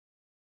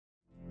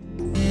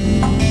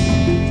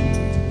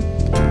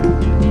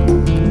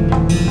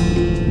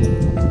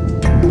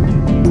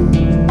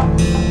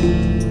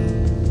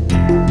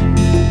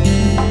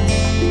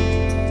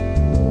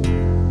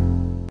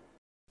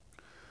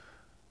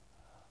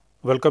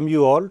Welcome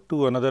you all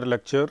to another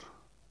lecture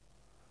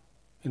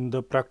in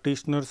the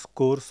practitioner's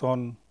course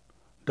on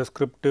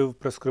descriptive,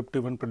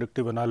 prescriptive and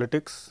predictive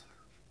analytics.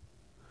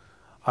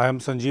 I am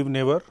Sanjeev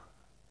Newar,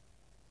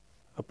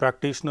 a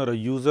practitioner, a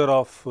user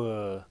of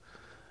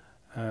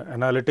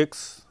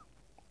analytics,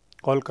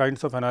 all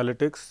kinds of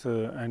analytics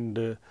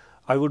and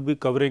I would be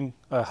covering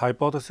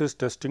hypothesis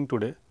testing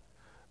today,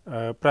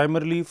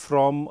 primarily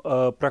from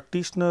a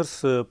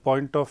practitioner's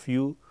point of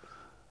view,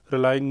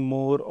 relying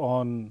more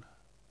on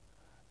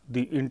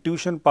the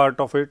intuition part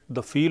of it,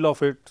 the feel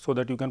of it, so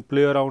that you can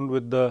play around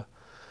with the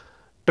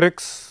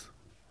tricks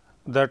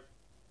that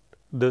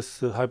this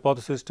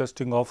hypothesis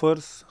testing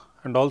offers,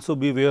 and also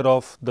be aware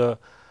of the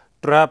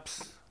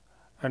traps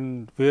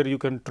and where you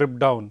can trip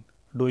down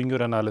doing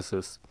your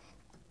analysis.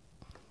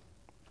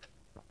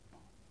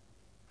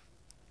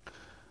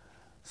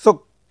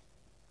 So,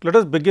 let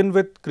us begin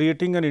with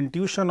creating an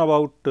intuition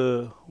about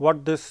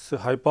what this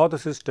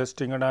hypothesis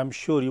testing, and I am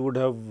sure you would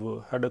have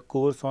had a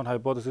course on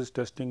hypothesis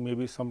testing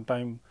maybe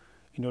sometime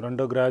in your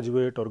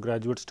undergraduate or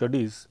graduate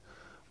studies,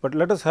 but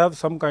let us have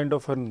some kind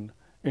of an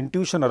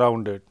intuition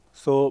around it.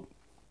 So,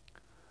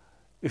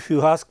 if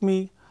you ask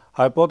me,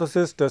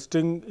 hypothesis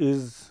testing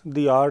is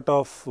the art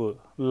of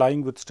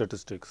lying with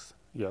statistics.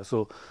 Yeah,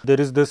 so there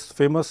is this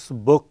famous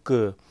book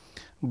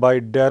by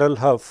Darrell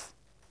Huff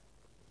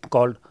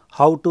called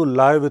How to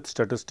Lie with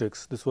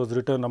Statistics. This was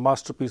written, a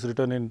masterpiece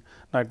written in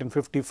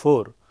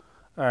 1954,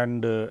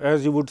 and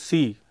as you would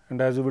see and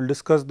as we will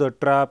discuss the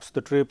traps,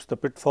 the trips, the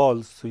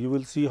pitfalls, so you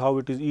will see how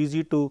it is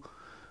easy to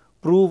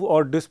prove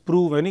or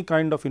disprove any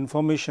kind of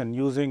information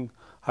using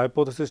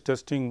hypothesis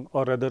testing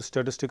or rather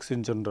statistics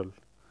in general.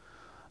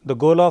 The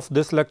goal of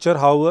this lecture,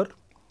 however,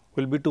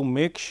 will be to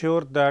make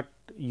sure that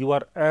you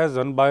are as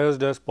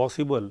unbiased as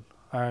possible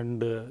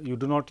and you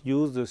do not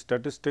use the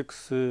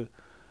statistics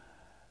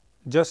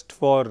just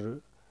for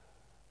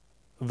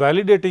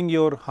validating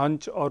your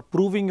hunch or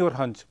proving your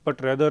hunch, but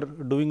rather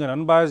doing an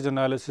unbiased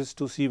analysis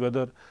to see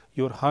whether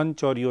your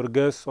hunch or your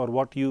guess or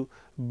what you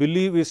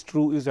believe is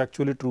true is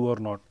actually true or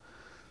not.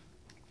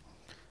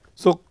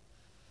 So,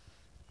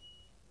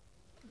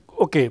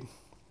 okay,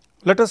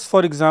 let us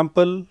for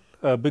example,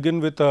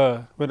 begin with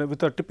a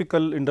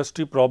typical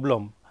industry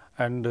problem,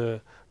 and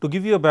to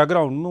give you a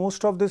background,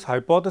 most of this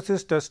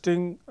hypothesis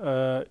testing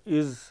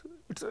is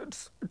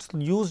it's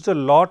used a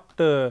lot,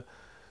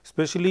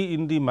 especially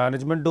in the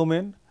management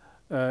domain,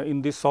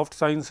 in the soft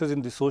sciences,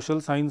 in the social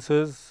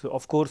sciences.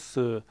 Of course,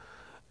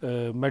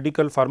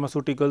 medical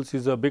pharmaceuticals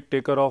is a big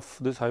taker of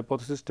this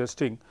hypothesis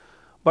testing,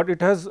 but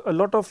it has a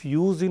lot of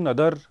use in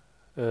other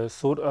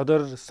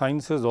other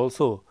sciences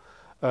also,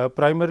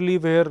 primarily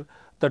where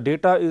the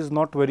data is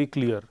not very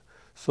clear.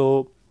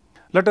 So,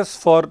 let us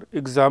for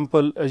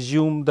example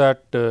assume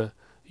that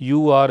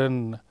you are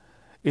an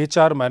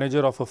HR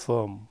manager of a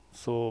firm.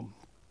 So,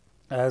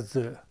 as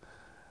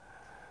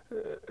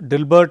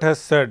Dilbert has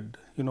said,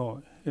 you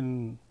know,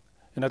 in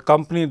a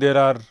company there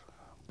are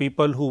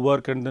people who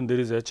work and then there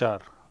is HR.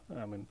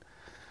 I mean,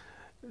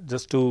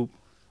 just to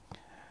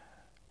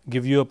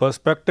give you a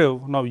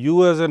perspective, now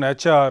you as an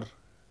HR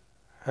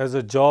has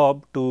a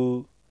job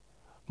to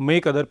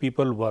make other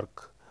people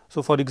work.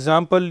 So, for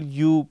example,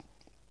 you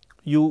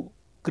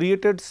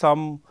created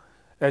some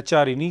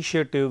HR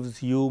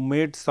initiatives, you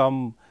made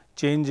some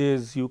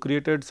changes, you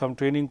created some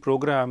training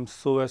programs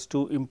so as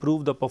to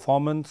improve the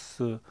performance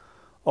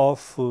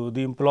of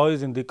the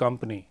employees in the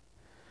company.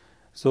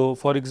 So,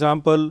 for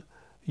example,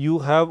 you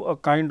have a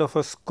kind of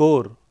a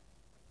score.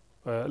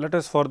 Let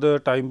us for the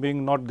time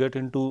being not get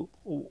into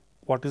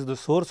what is the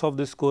source of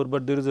this score,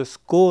 but there is a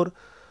score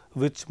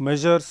which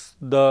measures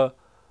the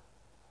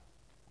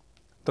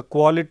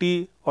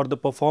quality or the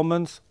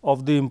performance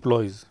of the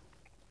employees.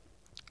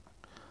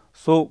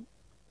 So,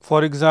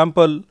 for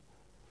example,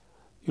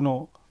 you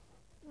know,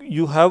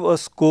 you have a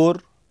score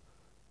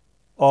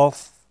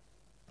of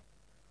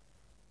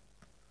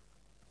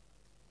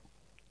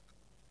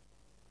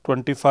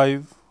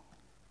 25,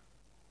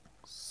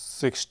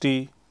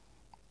 60,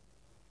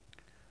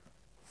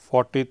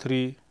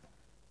 43,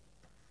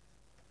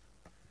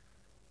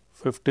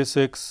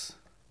 56,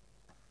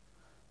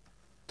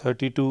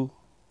 32,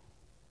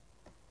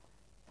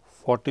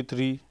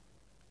 43,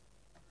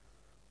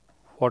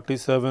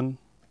 47,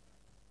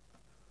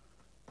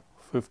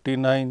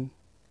 59,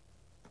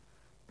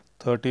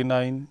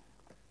 39,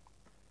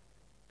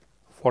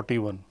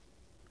 41.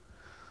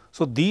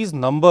 So, these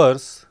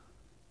numbers,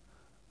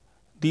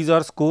 these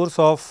are scores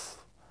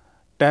of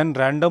 10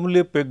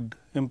 randomly picked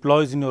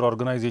employees in your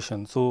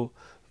organization. So,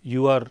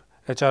 you are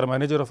HR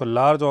manager of a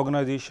large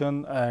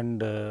organization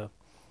and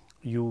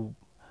you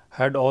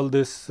had all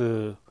this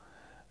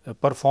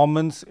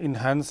performance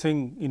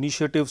enhancing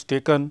initiatives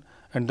taken,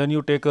 and then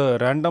you take a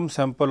random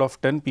sample of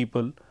 10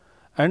 people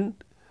and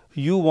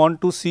you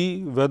want to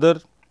see whether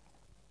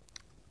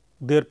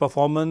their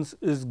performance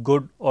is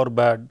good or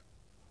bad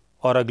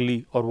or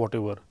ugly or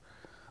whatever.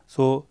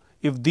 So,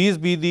 if these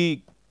be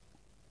the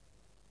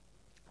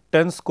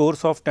 10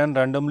 scores of 10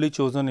 randomly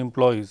chosen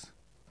employees,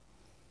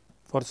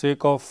 for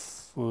sake of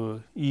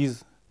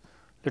ease,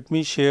 let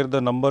me share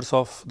the numbers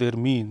of their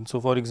mean. So,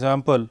 for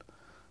example,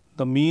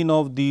 the mean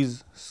of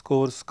these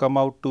scores come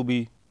out to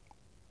be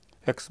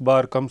x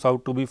bar comes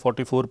out to be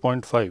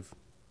 44.5.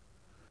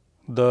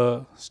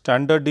 The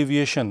standard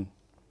deviation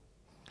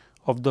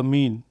of the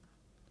mean,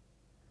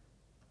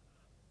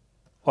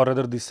 or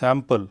rather the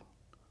sample,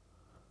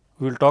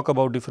 we will talk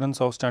about difference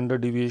of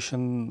standard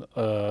deviation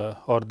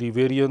or the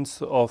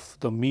variance of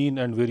the mean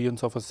and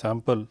variance of a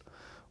sample,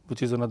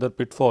 which is another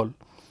pitfall.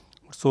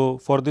 So,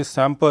 for this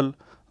sample,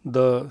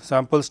 the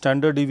sample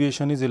standard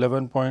deviation is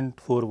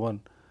 11.41,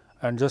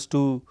 and just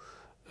to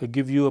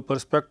give you a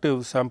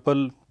perspective,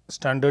 sample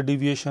standard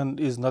deviation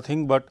is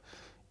nothing but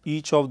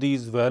each of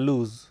these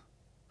values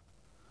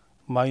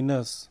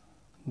minus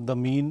the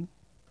mean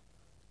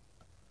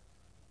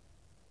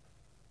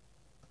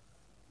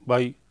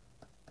by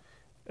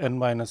n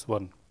minus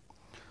 1.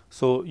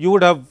 So, you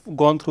would have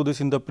gone through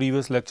this in the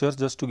previous lectures,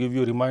 just to give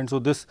you a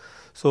reminder.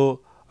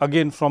 So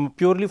again,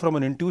 purely from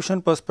an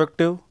intuition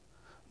perspective,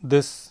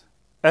 this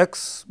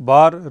x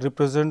bar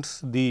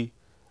represents the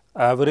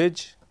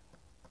average,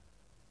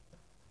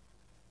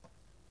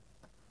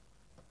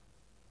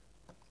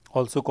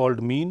 also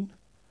called mean,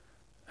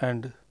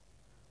 and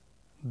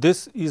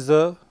this is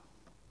a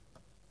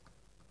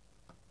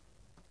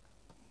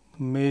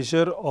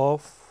measure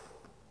of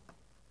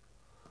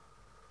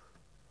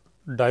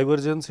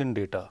divergence in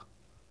data.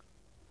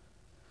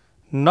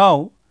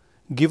 Now,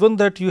 given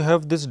that you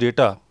have this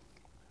data,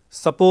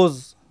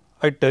 suppose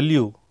I tell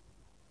you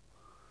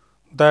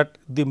that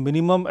the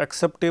minimum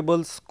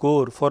acceptable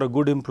score for a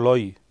good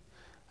employee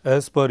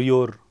as per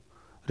your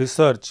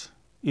research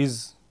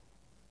is,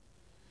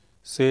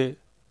 say,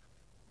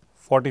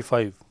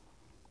 45.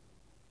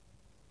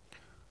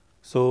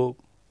 So,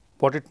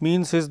 what it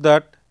means is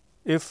that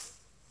if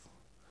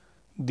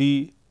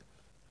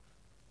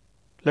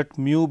let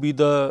mu be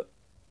the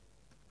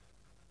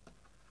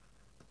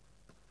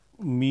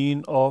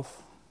mean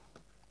of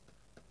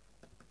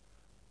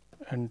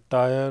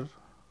entire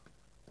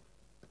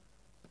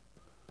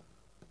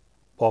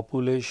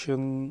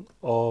population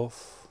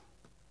of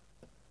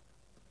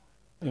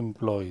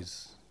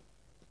employees.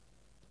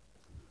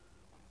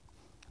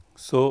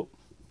 So,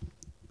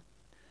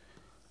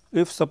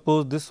 if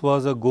suppose this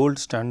was a gold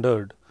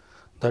standard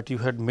that you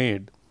had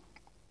made,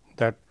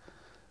 that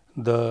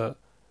the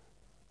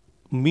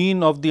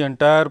mean of the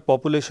entire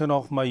population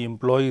of my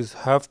employees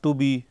have to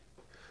be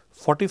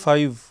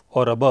 45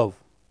 or above,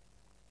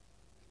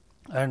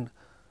 and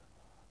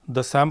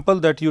the sample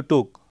that you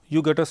took,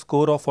 you get a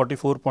score of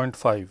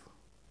 44.5.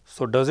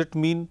 So, does it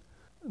mean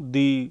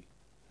the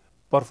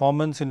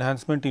performance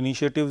enhancement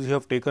initiatives you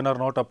have taken are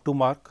not up to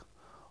mark,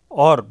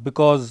 or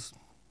because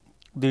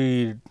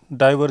the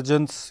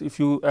divergence, if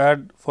you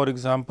add, for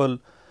example,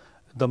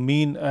 the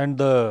mean and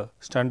the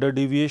standard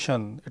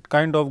deviation, it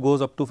kind of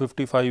goes up to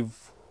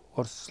 55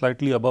 or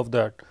slightly above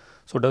that.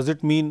 So, does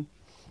it mean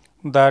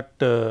that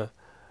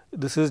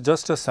this is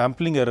just a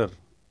sampling error,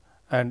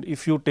 and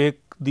if you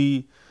take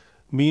the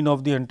mean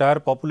of the entire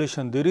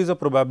population, there is a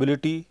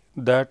probability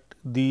that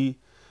the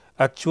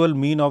actual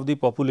mean of the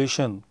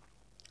population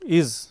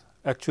is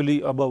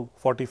actually above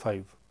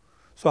 45.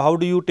 So, how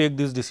do you take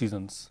these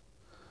decisions?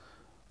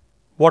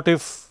 What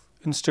if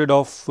instead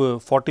of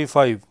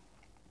 45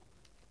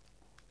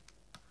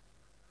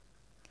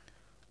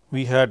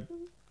 we had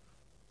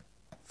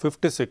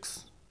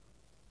 56?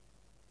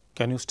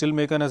 Can you still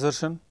make an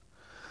assertion?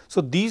 So,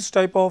 these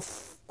type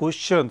of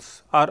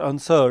questions are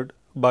answered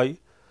by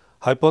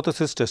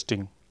hypothesis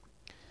testing.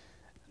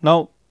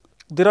 Now,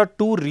 there are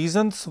two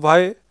reasons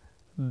why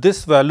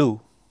this value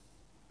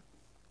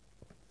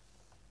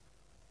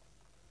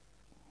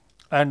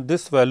and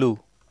this value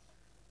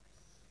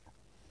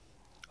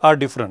are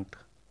different.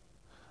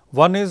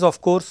 One is,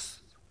 of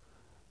course,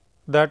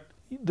 that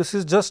this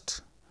is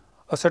just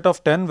a set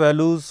of 10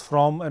 values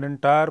from an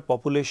entire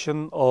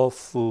population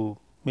of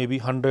maybe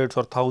hundreds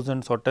or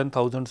thousands or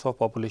 10,000s of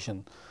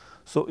population.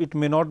 So, it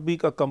may not be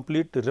a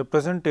complete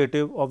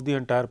representative of the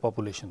entire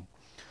population.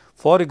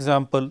 For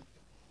example,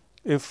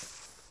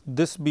 if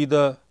this be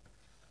the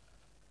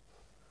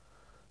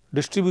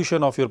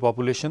distribution of your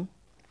population,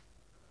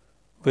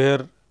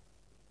 where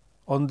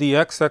on the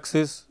x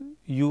axis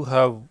you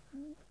have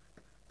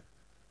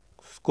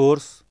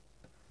scores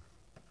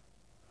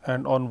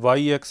and on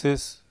y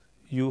axis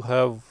you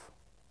have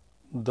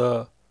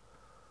the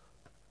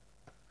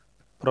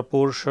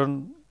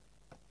proportion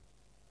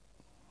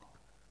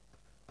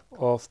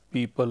of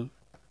people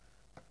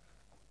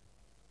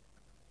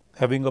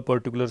having a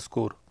particular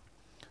score.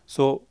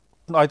 So,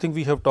 I think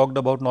we have talked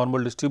about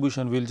normal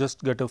distribution, we will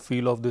just get a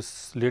feel of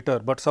this later,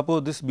 but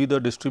suppose this be the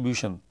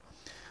distribution.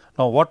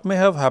 Now, what may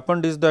have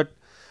happened is that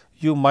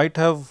you might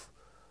have,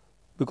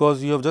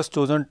 because you have just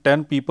chosen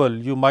 10 people,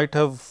 you might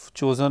have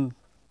chosen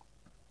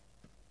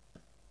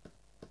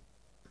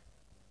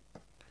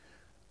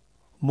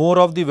more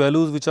of the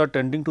values which are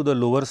tending to the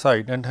lower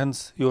side, and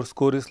hence your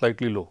score is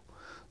slightly low.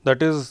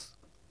 That is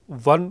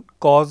one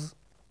cause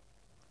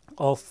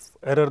of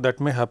error that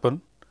may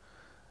happen.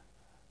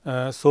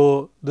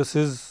 So, this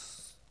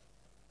is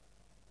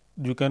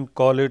you can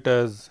call it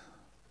as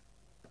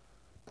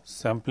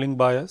sampling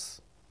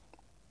bias.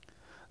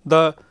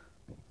 The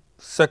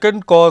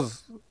second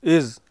cause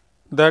is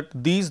that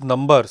these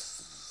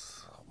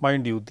numbers,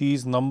 mind you,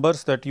 these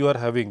numbers that you are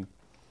having,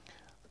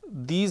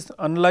 these,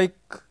 unlike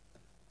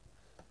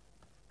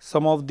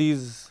some of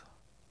these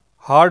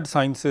hard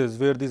sciences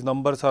where these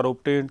numbers are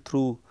obtained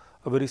through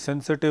a very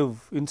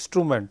sensitive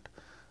instrument,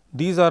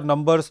 these are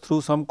numbers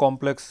through some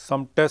complex,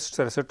 some tests,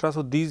 etc.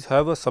 So, these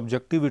have a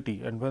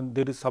subjectivity, and when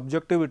there is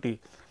subjectivity,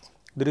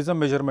 there is a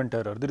measurement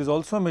error. There is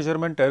also a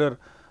measurement error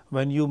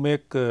when you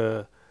make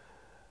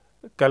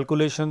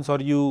calculations, or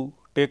you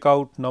take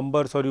out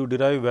numbers, or you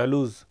derive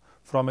values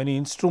from any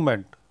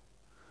instrument,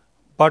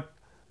 but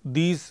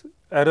these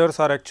errors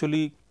are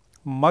actually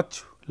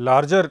much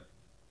larger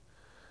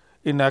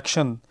in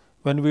action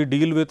when we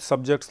deal with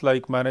subjects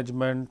like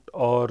management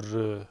or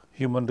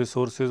human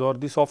resources or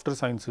the softer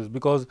sciences,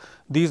 because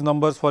these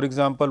numbers, for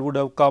example, would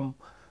have come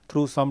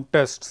through some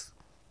tests,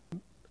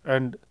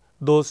 and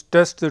those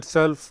tests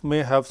itself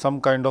may have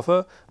some kind of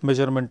a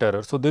measurement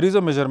error. So, there is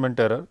a measurement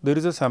error, there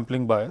is a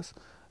sampling bias,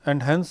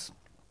 and hence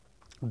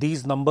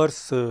these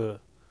numbers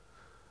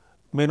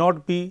may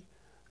not be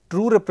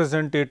true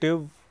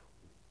representative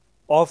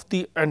of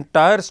the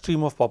entire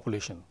stream of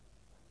population.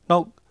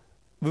 Now,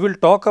 we will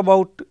talk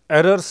about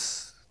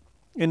errors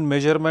in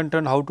measurement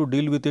and how to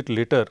deal with it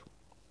later,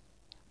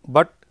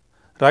 but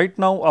right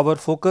now our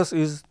focus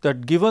is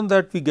that given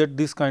that we get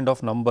this kind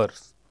of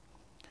numbers,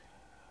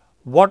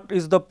 what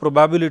is the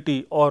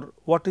probability or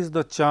what is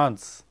the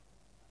chance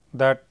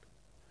that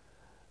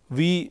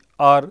we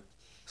are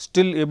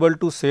still able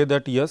to say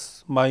that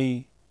yes,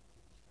 my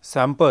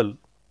sample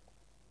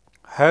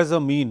has a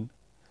mean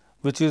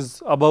which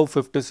is above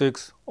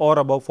 56 or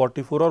above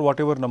 44 or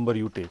whatever number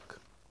you take.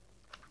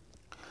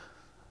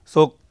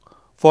 So,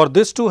 for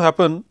this to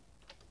happen,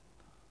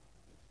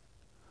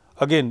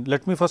 again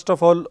let me first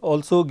of all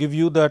also give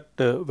you that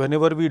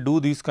whenever we do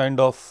these kind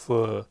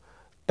of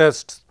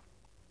tests,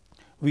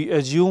 we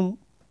assume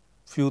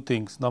few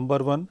things. Number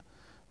one,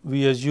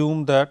 we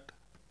assume that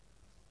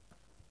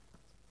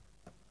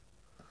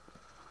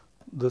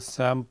the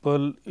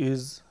sample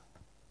is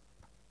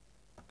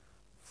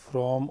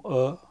from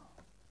a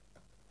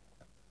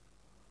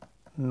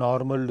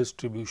normal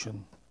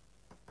distribution.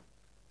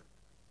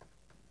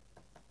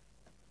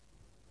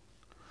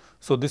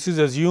 So, this is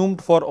assumed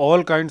for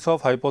all kinds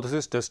of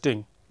hypothesis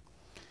testing.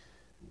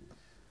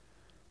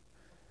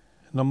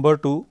 Number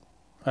two,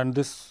 and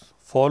this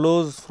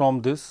follows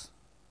from this,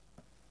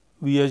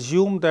 we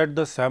assume that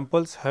the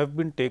samples have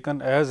been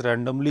taken as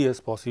randomly as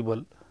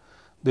possible,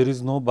 there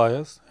is no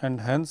bias, and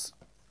hence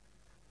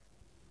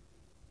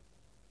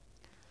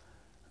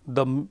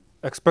the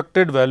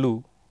expected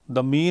value,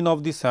 the mean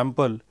of the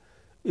sample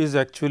is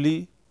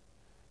actually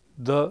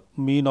the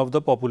mean of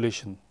the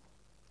population.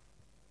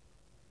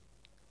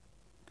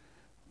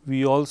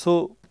 We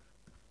also,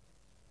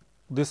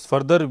 this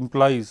further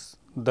implies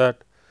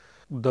that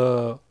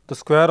the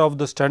square of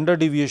the standard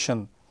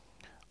deviation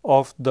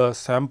of the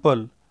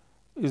sample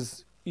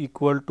is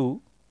equal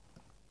to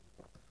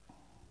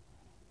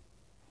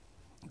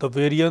the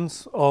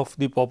variance of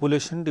the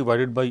population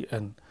divided by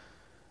n.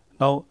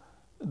 Now,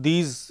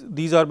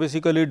 these are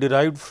basically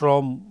derived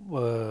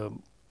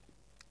from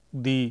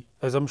the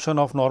assumption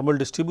of normal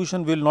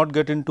distribution. We will not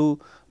get into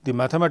the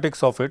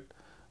mathematics of it,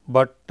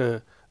 but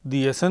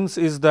the essence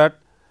is that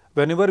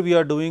whenever we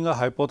are doing a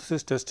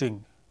hypothesis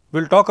testing, we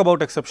will talk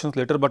about exceptions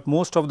later, but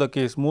most of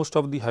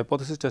the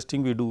hypothesis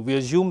testing we do, we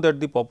assume that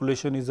the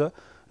population is a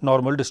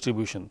normal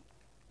distribution.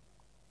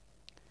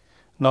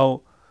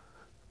 Now,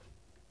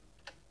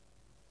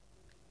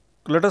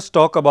 let us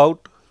talk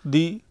about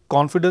the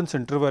confidence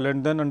interval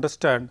and then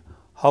understand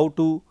how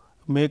to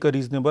make a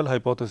reasonable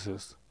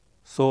hypothesis.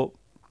 So,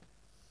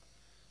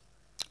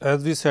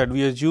 as we said,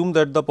 we assume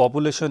that the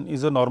population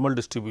is a normal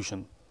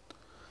distribution.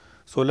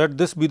 So, let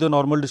this be the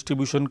normal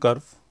distribution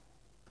curve.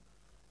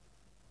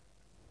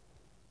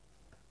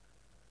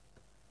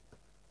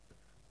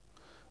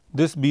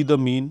 This be the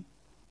mean.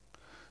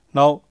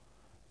 Now,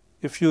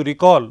 if you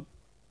recall,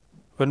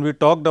 when we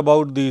talked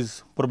about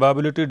these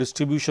probability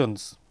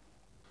distributions,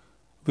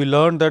 we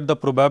learned that the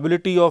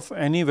probability of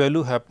any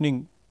value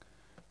happening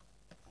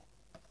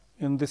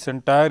in this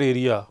entire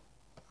area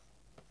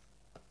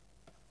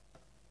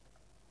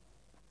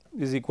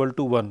is equal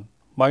to 1.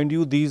 Mind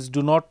you, these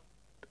do not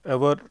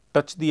ever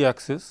touch the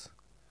axis,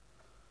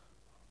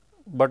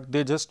 but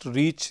they just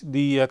reach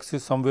the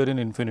axis somewhere in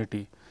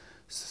infinity.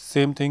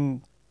 Same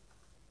thing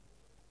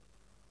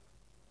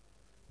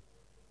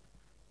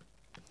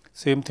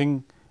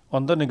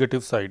on the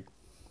negative side.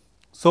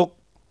 So,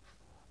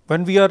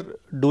 when we are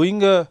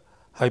doing a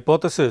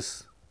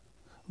hypothesis,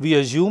 we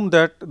assume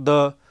that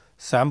the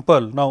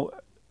sample, now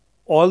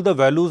all the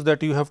values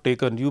that you have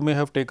taken, you may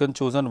have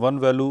chosen one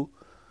value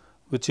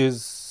which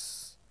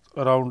is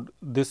around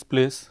this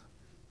place,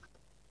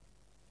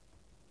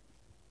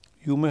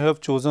 you may have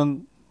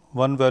chosen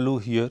one value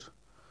here,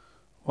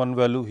 one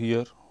value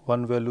here,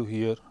 one value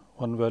here,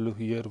 one value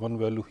here, one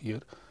value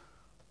here.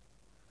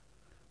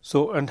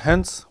 So, and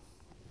hence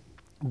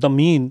the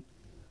mean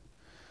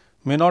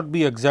may not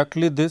be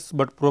exactly this,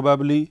 but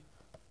probably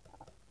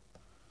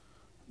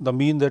the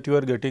mean that you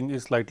are getting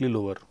is slightly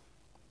lower.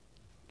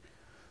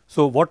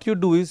 So, what you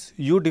do is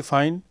you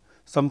define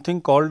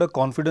something called a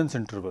confidence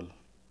interval,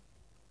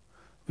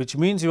 which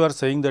means you are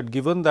saying that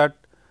given that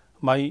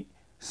my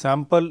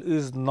sample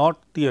is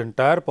not the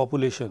entire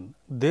population,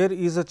 there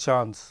is a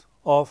chance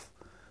of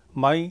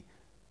my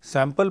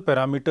sample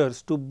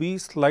parameters to be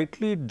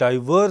slightly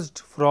diverged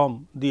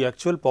from the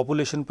actual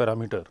population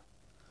parameter,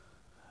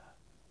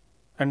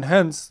 and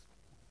hence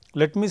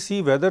let me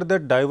see whether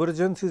that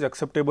divergence is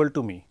acceptable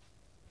to me.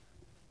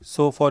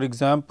 So, for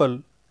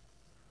example,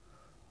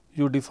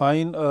 you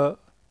define a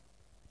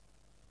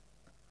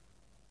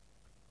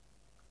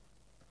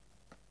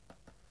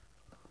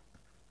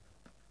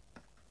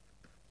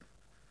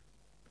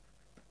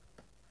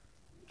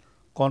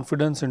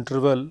confidence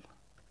interval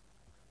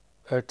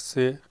at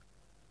say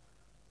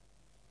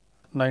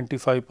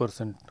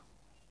 95%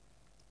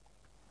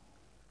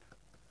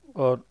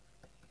 or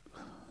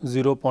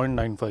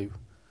 0.95,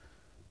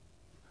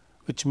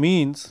 which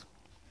means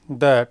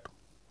that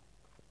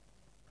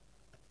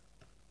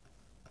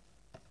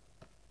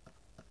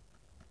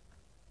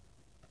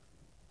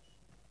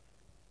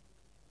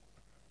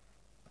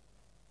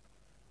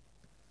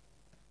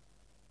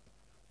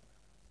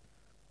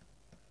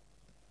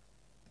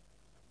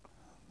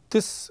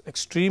this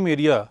extreme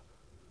area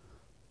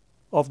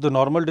of the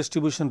normal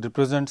distribution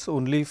represents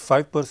only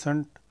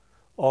 5%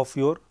 of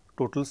your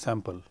total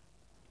sample.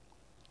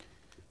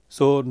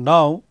 So,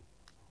 now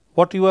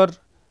what you are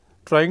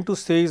trying to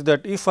say is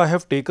that if I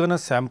have taken a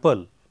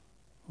sample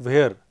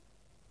where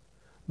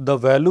the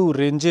value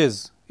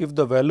ranges, if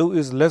the value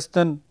is less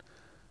than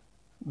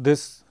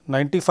this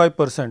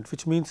 95%,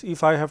 which means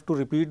if I have to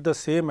repeat the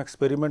same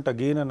experiment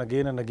again and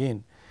again and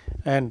again,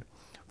 and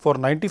for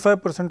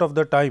 95% of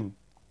the time,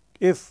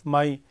 if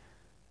my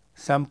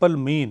sample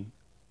mean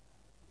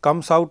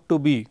comes out to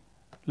be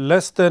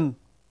less than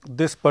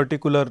this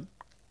particular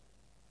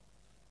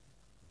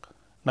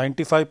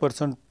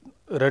 95%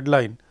 red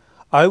line,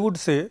 I would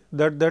say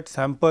that that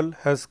sample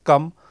has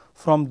come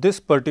from this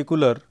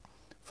particular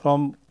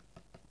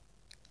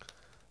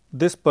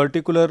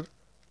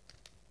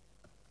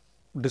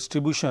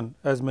distribution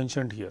as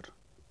mentioned here.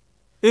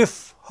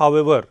 If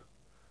however,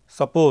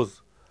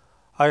 suppose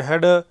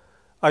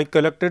I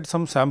collected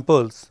some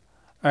samples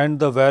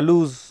and the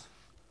values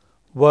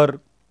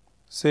were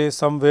say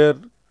somewhere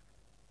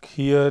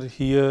here,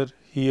 here,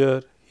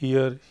 here,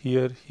 here,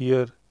 here,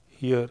 here,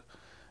 here,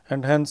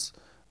 and hence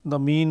the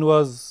mean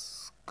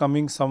was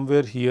coming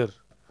somewhere here.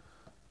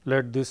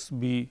 Let this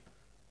be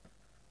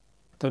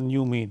the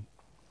new mean.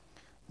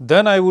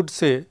 Then I would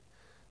say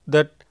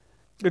that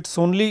it is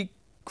only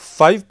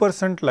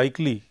 5%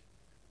 likely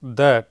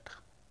that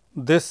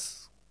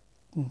these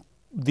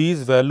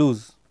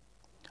values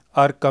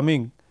are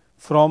coming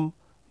from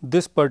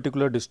this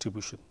particular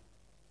distribution.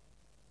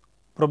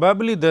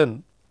 Probably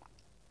then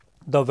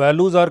the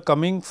values are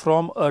coming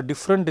from a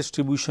different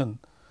distribution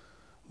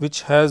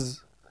which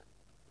has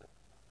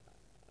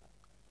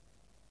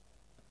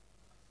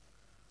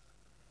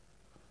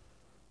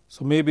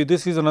so maybe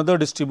this is another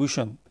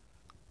distribution.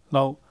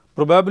 Now,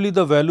 probably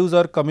the values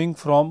are coming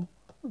from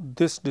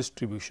this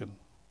distribution.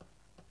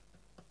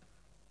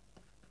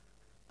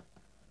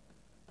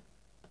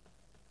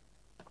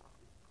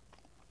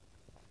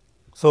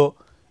 So,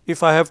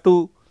 if I have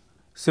to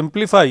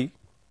simplify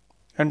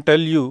and tell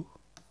you,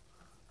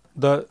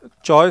 the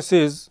choice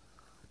is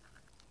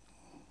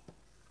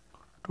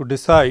to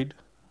decide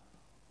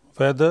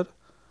whether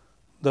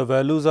the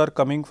values are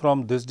coming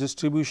from this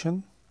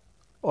distribution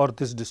or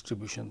this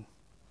distribution.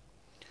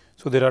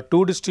 So, there are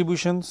two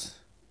distributions.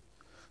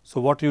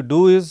 So, what you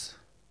do is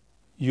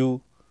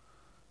you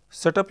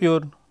set up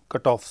your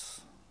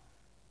cutoffs.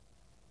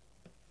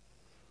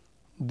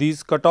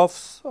 These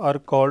cutoffs are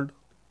called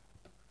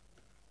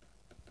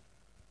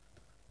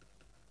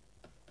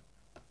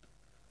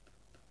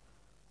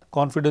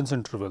confidence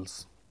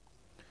intervals.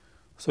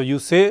 So, you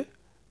say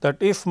that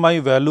if my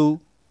value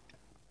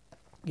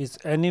is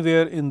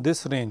anywhere in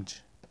this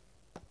range,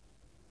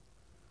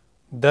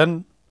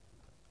 then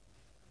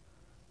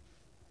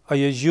I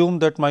assume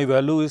that my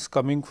value is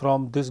coming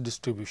from this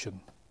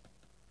distribution,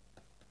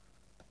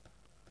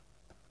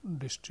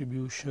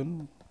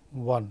 distribution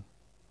 1,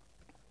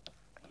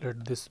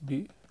 let this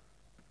be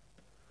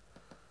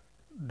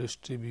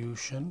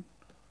distribution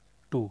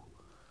 2.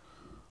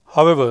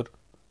 However,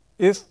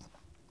 if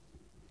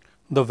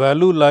the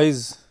value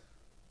lies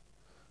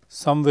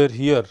somewhere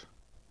here,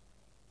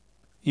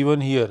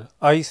 even here,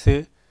 I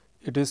say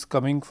it is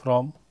coming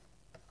from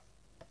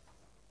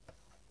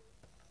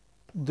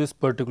this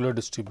particular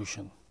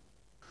distribution.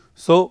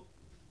 So,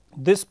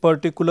 this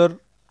particular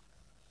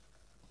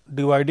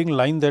dividing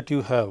line that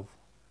you have,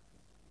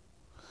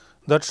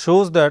 that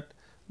shows that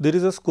there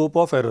is a scope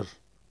of error.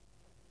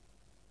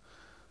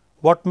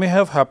 What may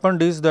have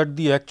happened is that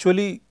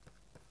the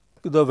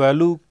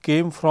value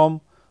came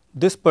from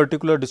this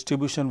particular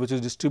distribution, which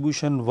is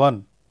distribution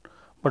 1,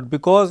 but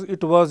because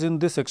it was in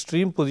this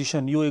extreme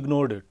position, you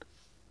ignored it.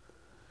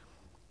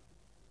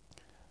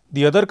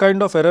 The other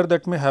kind of error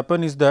that may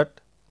happen is that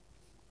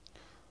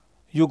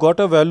you got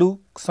a value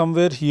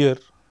somewhere here,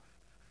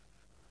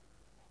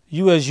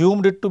 you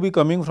assumed it to be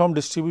coming from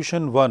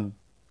distribution 1,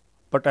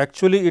 but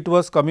actually it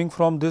was coming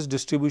from this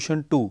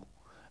distribution 2,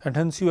 and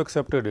hence you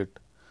accepted it.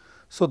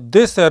 So,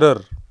 this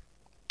error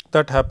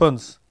that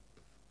happens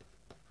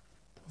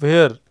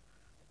where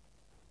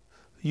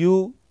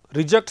you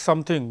reject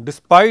something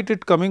despite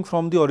it coming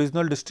from the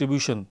original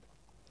distribution,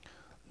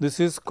 this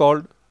is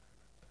called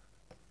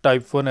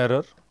type 1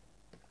 error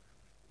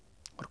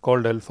or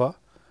called alpha,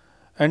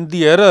 and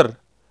the error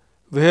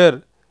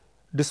where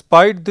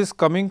despite this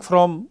coming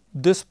from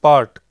this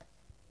part,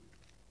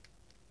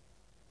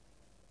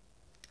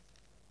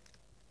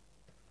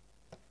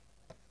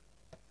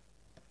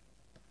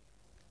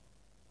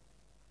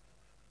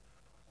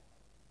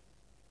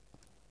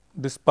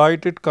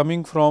 despite it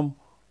coming from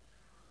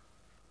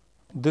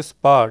this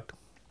part,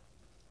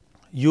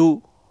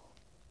 you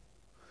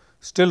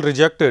still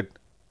reject it,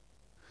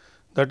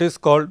 that is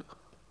called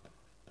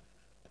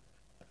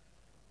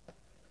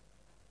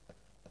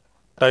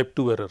type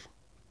 2 error.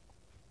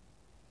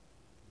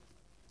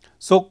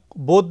 So,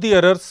 both the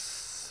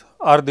errors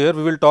are there,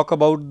 we will talk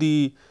about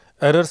the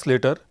errors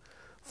later.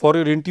 For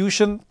your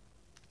intuition,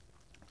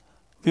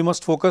 we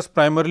must focus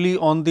primarily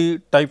on the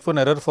type 1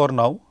 error for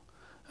now,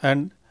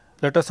 and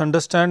let us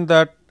understand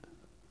that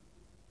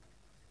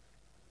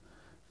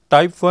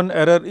type 1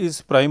 error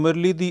is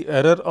primarily the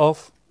error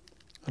of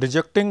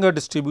rejecting a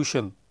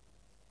distribution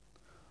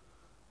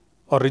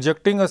or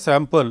rejecting a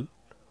sample,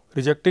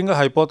 rejecting a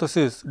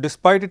hypothesis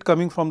despite it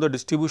coming from the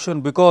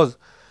distribution because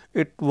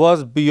it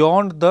was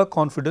beyond the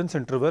confidence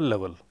interval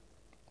level.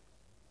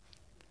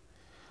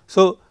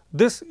 So,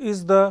 this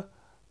is the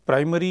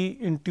primary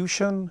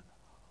intuition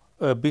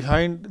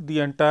behind the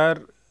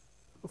entire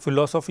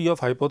philosophy of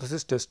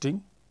hypothesis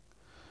testing.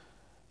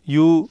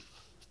 You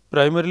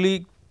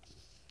primarily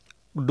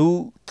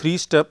do 3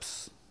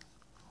 steps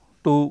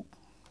to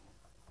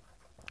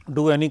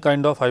do any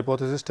kind of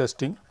hypothesis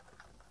testing.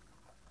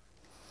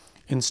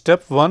 In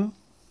step 1,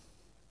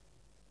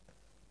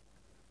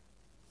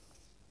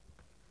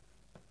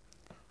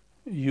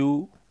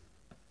 you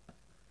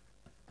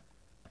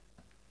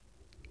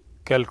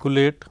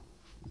calculate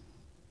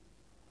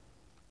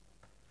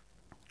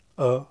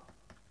a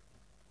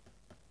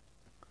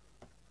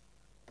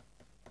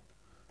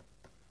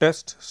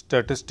test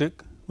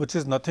statistic, which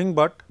is nothing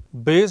but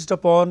based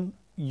upon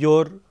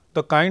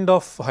the kind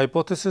of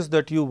hypothesis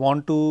that you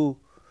want to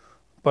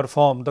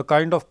perform, the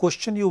kind of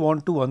question you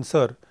want to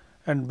answer,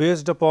 and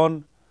based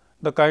upon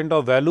the kind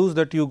of values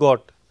that you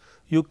got,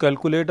 you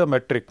calculate a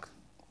metric.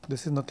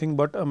 This is nothing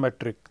but a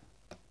metric.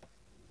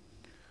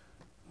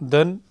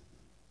 Then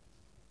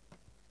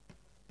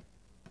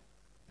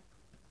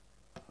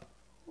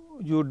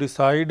you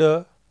decide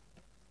a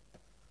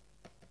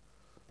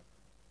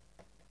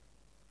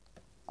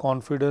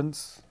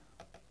confidence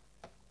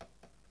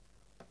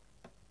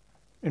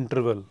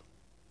interval.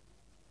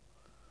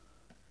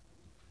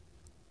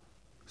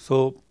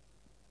 So,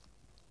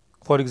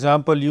 for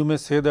example, you may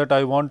say that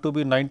I want to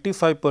be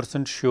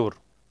 95% sure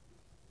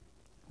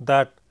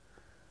that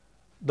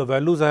the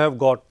values I have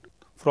got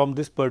from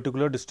this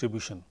particular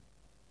distribution.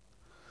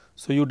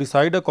 So, you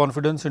decide a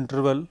confidence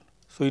interval.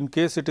 So, in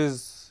case it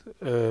is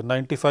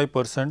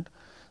 95%,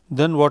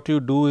 then what you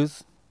do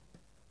is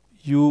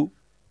you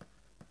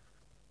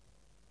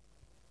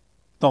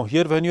now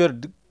here when you are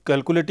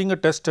calculating a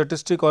test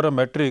statistic or a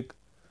metric,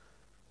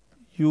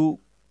 you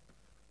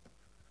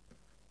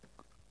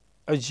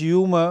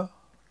assume a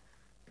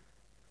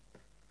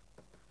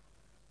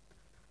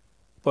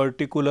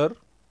particular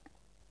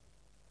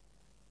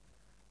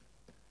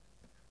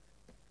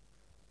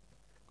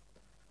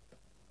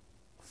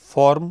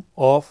form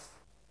of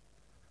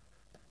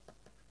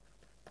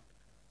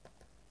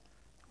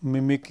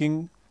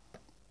mimicking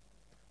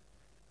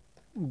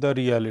the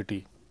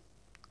reality.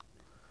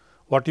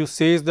 What you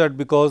say is that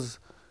because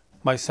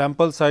my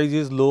sample size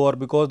is low or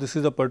because this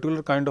is a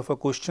particular kind of a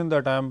question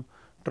that I am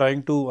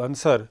trying to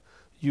answer,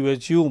 you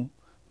assume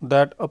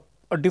that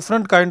a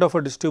different kind of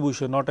a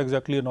distribution, not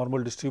exactly a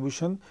normal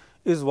distribution,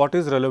 is what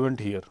is relevant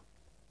here.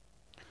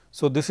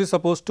 So, this is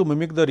supposed to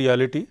mimic the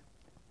reality.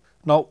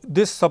 Now,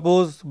 this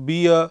suppose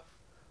be a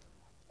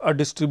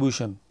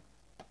distribution,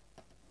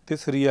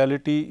 this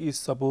reality is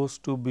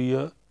supposed to be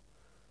a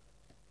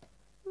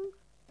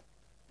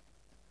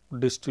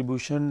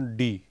distribution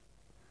D.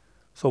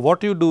 So,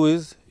 what you do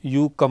is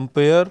you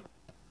compare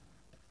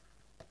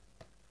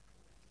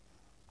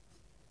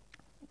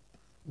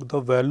the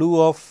value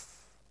of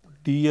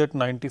D at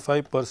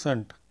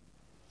 95%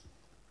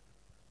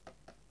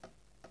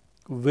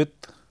 with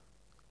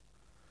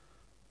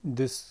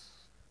this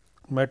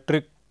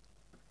metric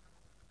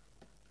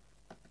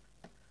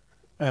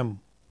M,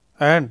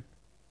 and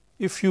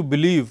if you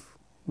believe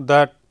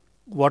that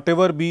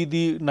whatever be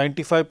the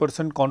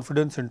 95%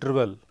 confidence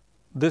interval,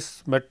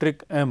 this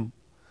metric M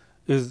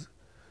is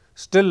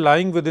still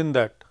lying within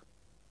that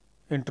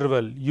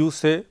interval, you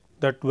say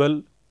that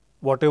well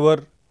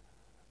whatever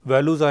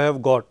values I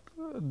have got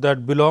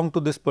that belong to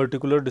this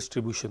particular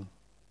distribution.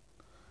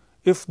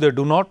 If they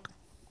do not,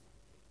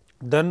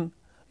 then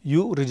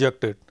you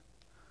reject it.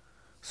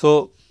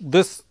 So,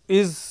 this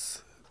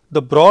is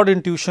the broad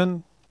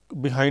intuition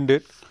behind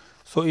it.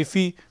 So, if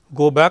we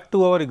go back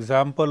to our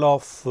example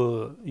of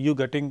you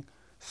getting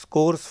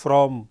scores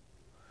from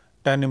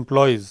 10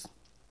 employees,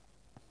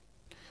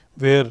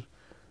 where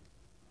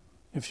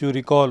if you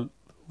recall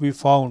we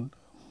found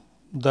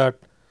that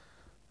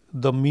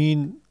the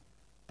mean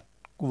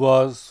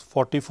was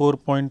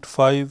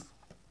 44.5,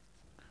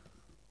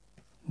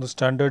 the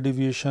standard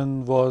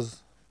deviation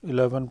was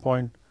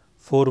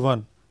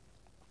 11.41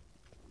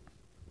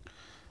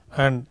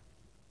 and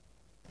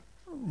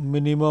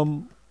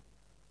minimum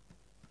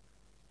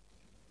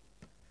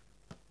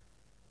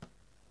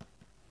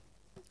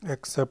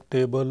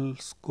acceptable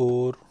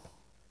score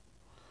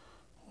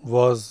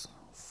was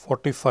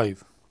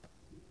 45.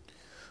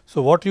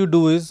 So, what you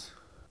do is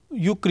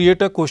you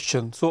create a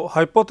question. So,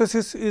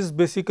 hypothesis is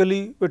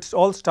basically it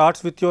all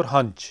starts with your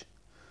hunch.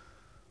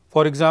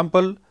 For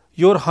example,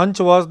 your hunch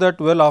was that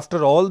well,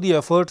 after all the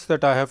efforts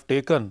that I have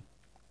taken,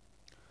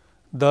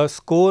 the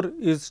score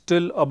is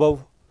still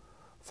above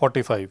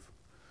 45.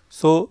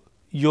 So,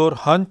 your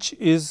hunch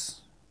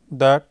is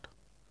that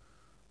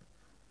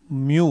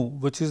mu,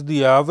 which is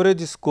the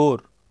average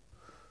score,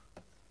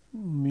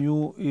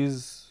 mu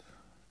is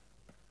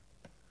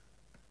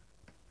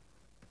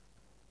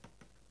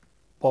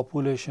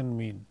population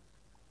mean.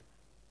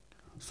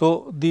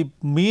 So, the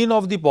mean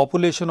of the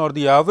population or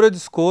the average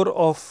score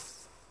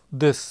of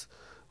this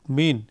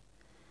mean.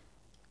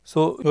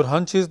 So, your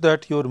hunch is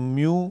that your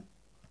mu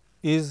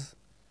is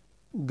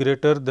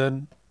greater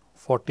than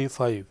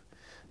 45.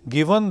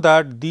 Given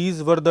that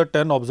these were the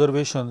 10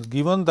 observations,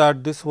 given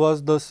that this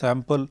was the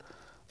sample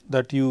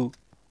that you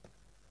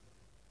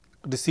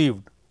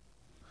received,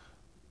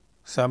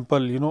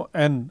 sample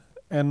n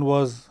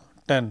was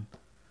 10.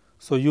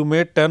 So, you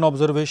made 10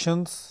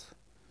 observations,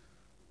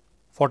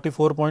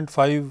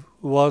 44.5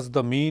 was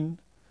the mean,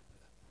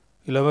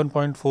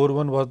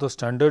 11.41 was the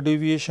standard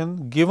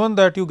deviation. Given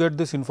that you get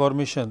this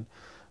information,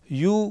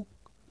 you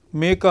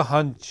make a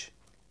hunch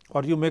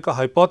or you make a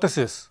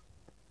hypothesis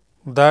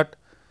that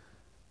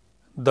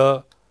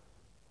the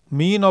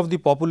mean of the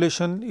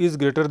population is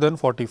greater than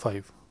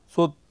 45.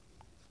 So,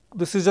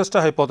 this is just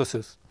a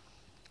hypothesis.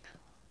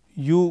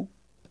 You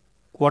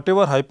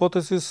whatever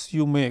hypothesis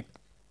you make,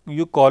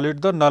 you call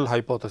it the null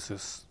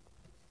hypothesis.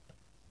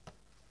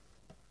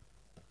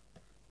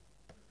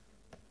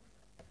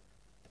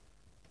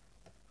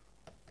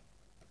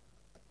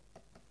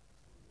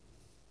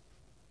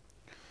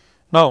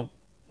 Now,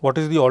 what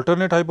is the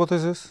alternate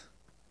hypothesis?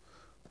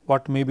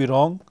 What may be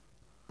wrong?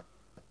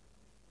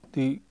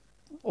 The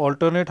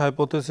alternate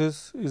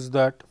hypothesis is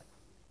that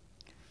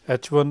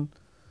H1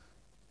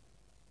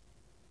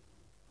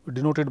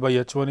 denoted by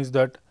H1 is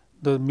that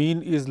the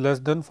mean is less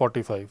than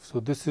 45. So,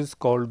 this is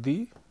called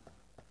the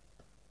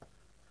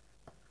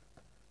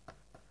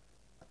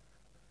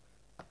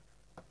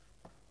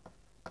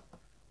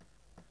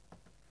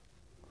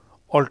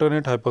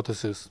alternate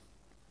hypothesis.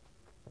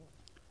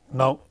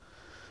 Now,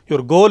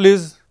 your goal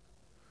is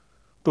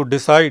to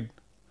decide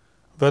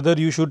whether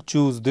you should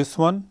choose this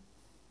one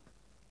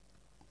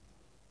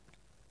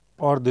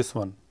or this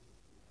one.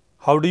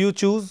 How do you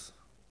choose?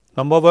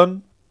 Number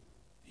one,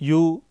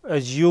 you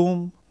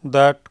assume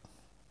that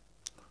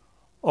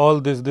all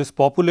this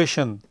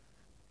population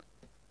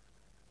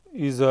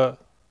is a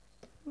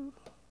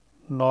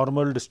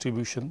normal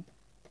distribution.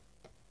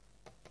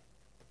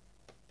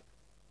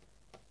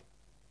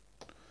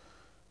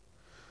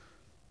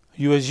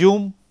 You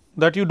assume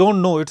that you do not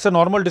know, it is a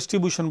normal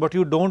distribution, but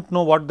you do not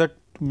know what that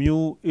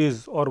mu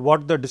is or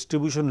what the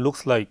distribution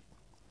looks like.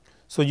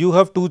 So, you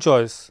have two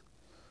choice.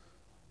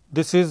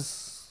 This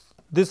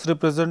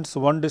represents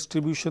one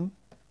distribution,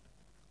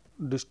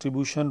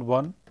 distribution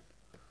 1,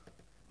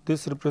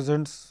 this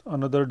represents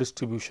another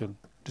distribution,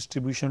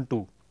 distribution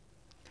 2.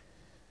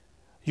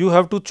 You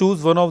have to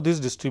choose one of these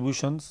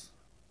distributions.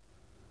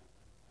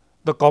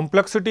 The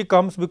complexity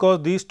comes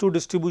because these two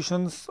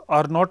distributions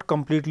are not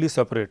completely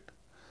separate.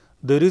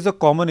 There is a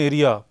common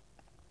area,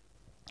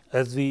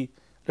 as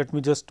let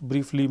me just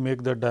briefly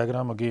make that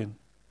diagram again.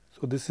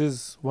 So, this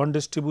is one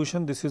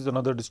distribution, this is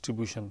another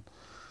distribution.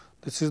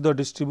 This is the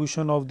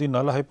distribution of the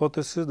null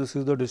hypothesis, this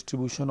is the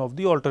distribution of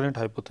the alternate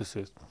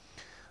hypothesis.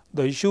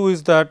 The issue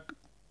is that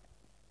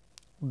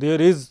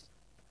there is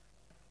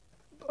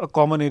a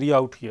common area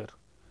out here.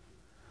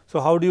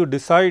 So, how do you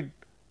decide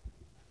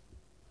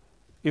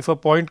if a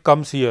point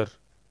comes here,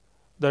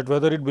 that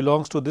whether it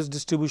belongs to this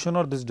distribution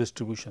or this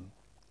distribution?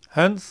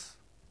 Hence,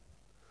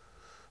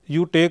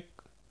 you take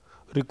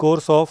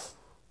recourse of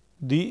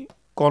the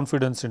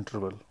confidence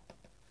interval.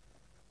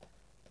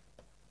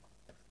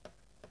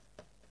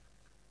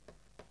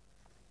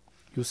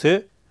 You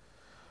say,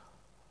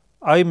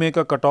 I make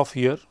a cutoff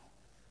here,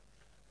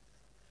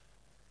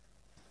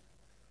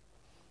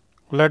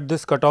 let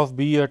this cutoff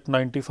be at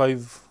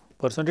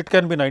 95%, it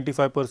can be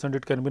 95%,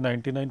 it can be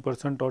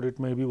 99% or it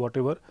may be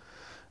whatever.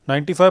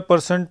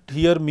 95%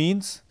 here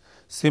means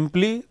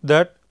simply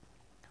that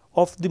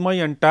of my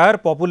entire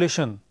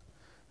population,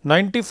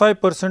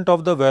 95%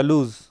 of the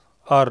values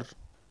are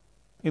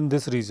in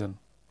this region.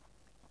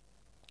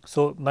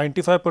 So,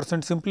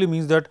 95% simply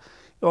means that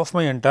of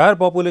my entire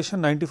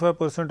population,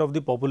 95% of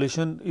the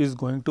population is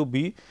going to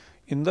be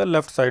in the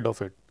left side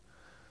of it.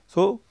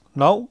 So,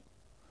 now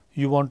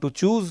you want to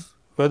choose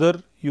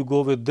whether you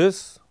go with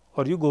this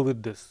or you go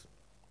with this.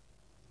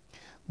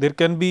 There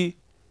can be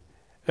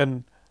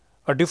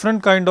a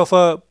different kind of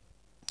a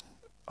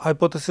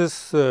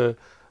hypothesis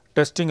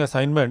testing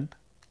assignment,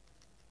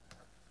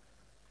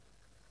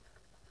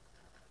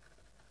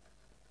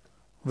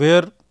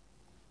 where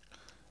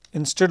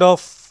instead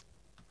of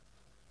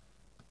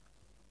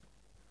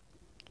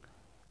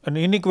an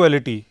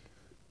inequality,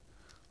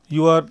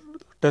 you are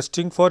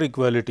testing for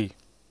equality.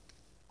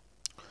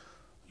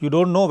 You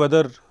do not know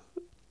whether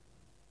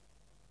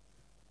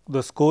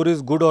the score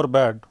is good or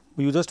bad,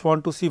 you just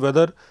want to see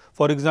whether,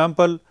 for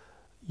example,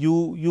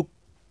 you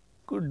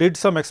did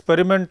some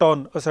experiment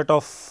on a set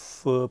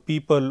of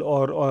people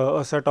or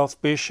a set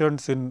of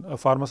patients in a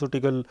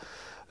pharmaceutical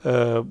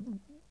uh,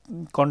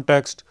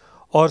 context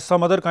or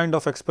some other kind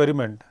of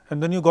experiment,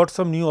 and then you got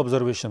some new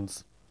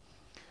observations.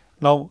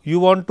 Now, you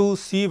want to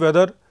see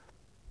whether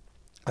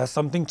has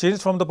something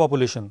changed from the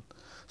population.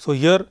 So,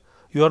 here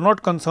you are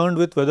not concerned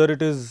with whether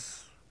it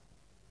is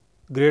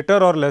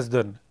greater or less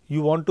than,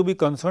 you want to be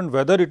concerned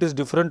whether it is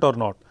different or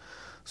not.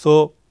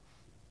 So,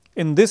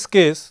 in this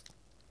case,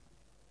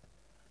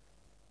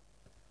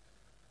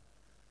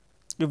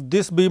 if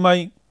this be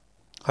my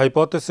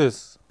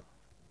hypothesis,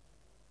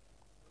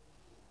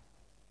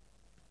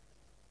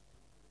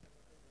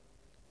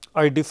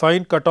 I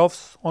define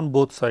cutoffs on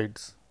both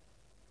sides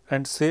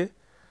and say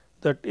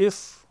that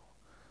if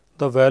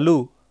the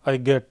value I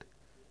get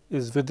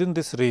is within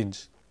this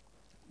range,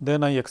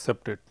 then I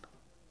accept it.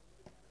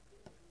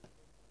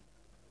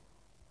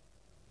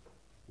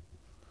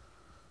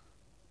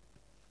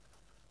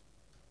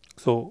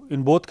 So,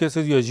 in both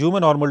cases you assume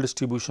a normal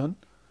distribution.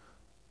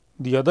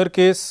 The other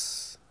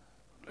case,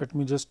 let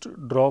me just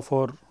draw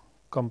for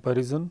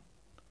comparison.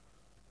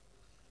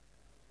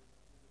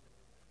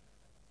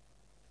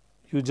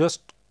 You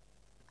just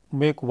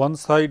make one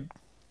side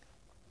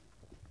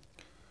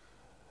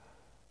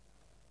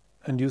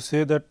and you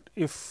say that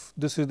if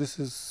this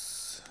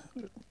is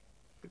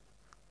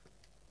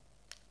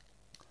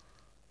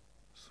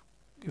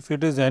if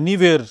it is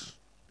anywhere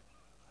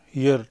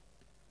here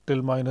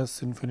till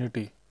minus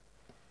infinity,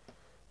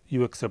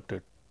 you accept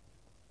it.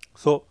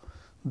 So,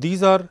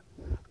 these are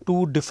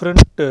two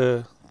different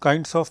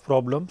kinds of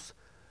problems,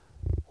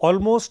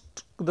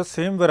 almost the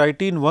same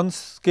variety. In one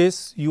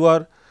case you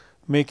are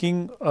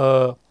making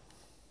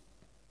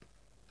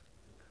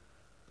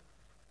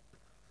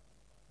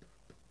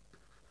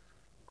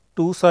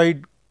two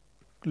side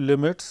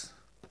limits,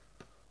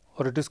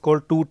 or it is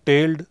called two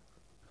tailed,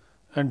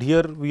 and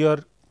here we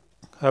are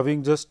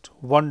having just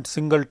one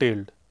single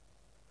tailed,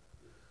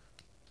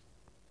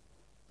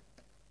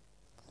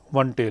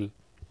 one tail.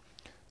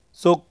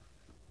 So,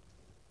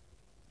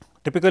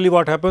 typically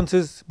what happens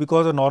is,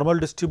 because a normal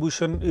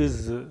distribution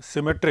is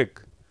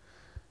symmetric,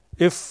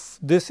 if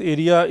this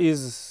area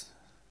is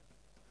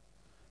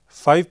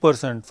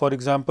 5%, for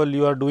example,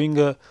 you are doing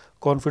a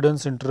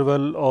confidence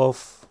interval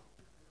of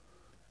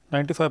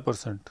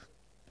 95%.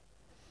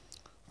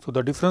 So,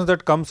 the difference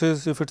that comes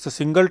is, if it is a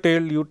single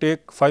tail, you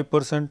take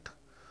 5%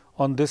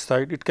 on this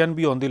side, it can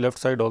be on the left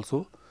side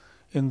also.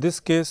 In this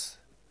case,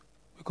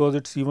 because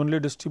it is evenly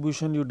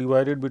distribution, you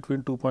divide it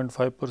between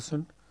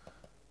 2.5%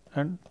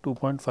 and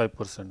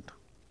 2.5%.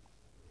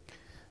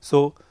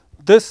 So,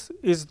 this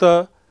is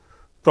the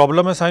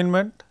problem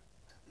assignment.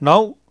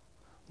 Now,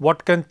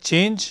 what can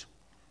change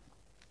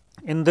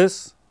in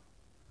this?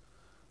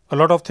 A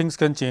lot of things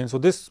can change. So,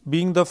 this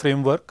being the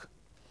framework,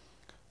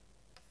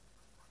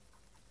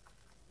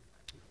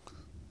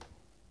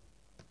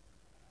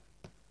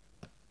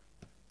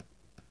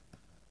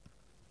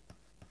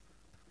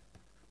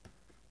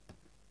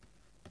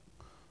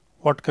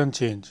 what can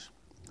change?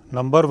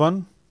 Number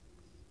one,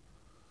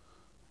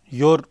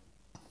 your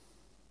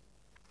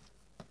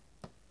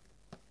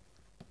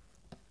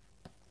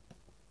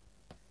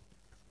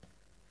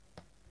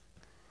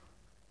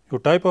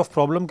type of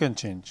problem can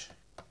change.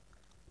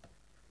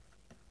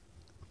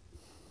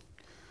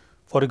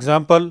 For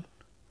example,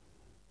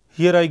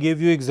 here I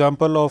gave you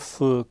example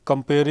of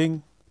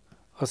comparing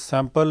a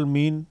sample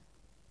mean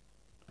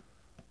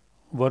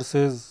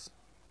versus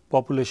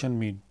population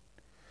mean.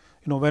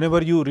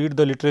 Whenever you read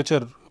the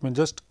literature, I mean,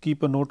 just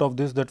keep a note of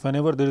this, that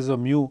whenever there is a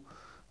mu,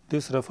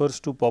 this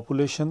refers to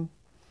population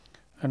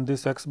and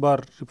this x bar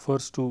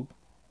refers to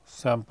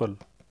sample.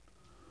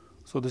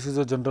 So, this is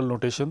a general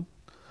notation.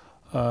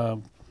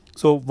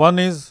 So, one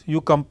is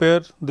you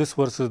compare this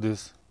versus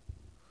this.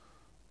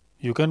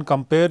 You can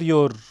compare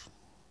your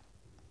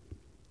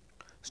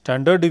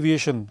standard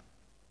deviation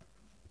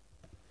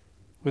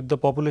with the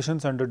population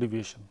standard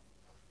deviation.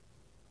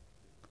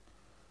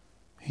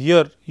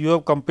 Here you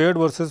have compared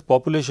versus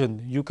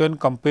population, you can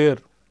compare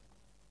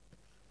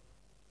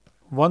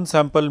one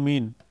sample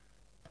mean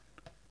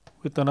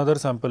with another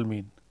sample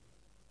mean.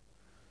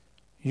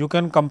 You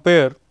can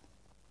compare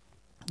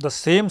the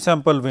same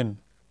sample 1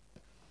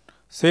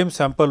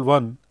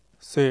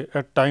 say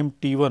at time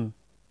t1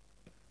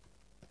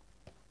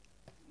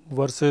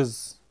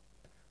 versus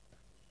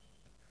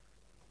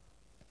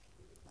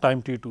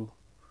time t2.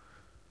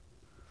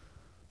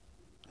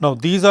 Now,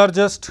 these are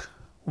just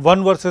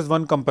 1 versus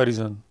 1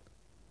 comparison,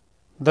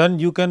 then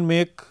you can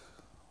make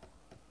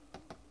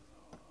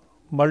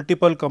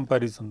multiple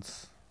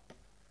comparisons.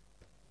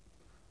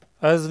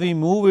 As we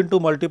move into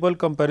multiple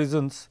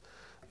comparisons,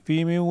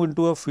 we move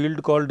into a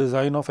field called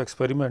design of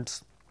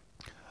experiments.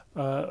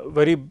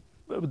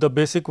 The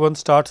basic one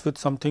starts with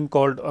something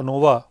called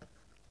ANOVA,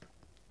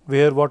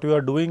 where what you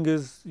are doing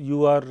is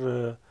you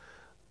are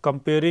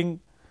comparing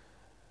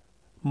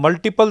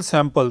multiple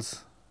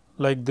samples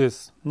like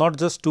this, not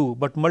just 2,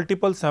 but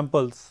multiple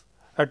samples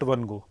at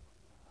one go.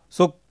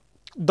 So,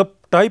 the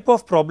type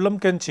of problem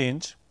can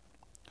change,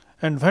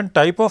 and when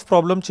type of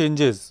problem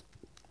changes,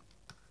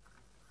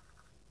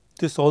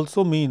 this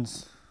also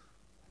means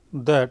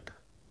that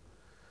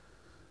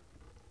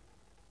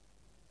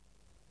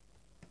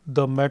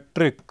the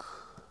metric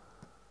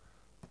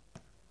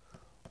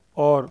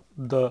or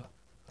the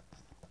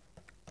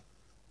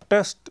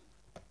test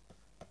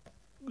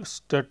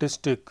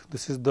statistic,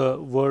 this is the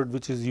word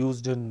which is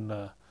used in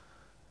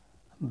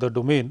the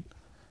domain,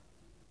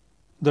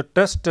 the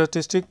test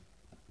statistic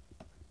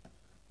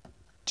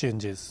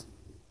changes.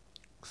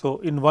 So,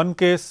 in one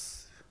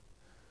case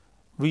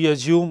we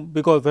assume,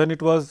 because when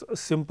it was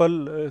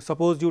simple,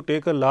 suppose you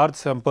take a large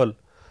sample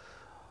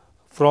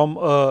from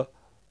a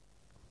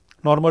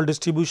normal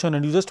distribution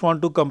and you just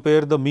want to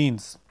compare the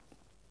means,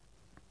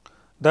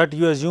 that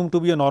you assume to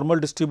be a normal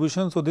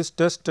distribution. So, this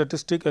test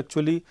statistic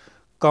actually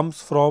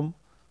comes from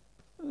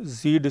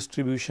Z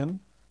distribution,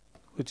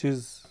 which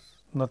is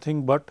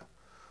nothing but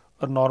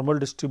a normal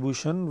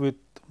distribution with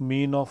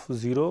mean of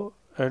 0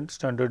 and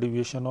standard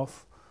deviation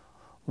of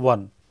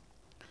 1.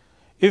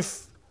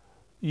 If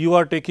you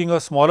are taking a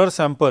smaller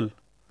sample,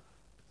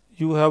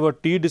 you have a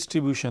T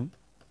distribution,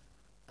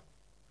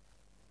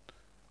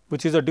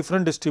 which is a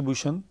different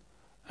distribution,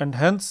 and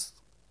hence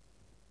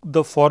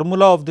the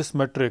formula of this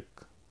metric,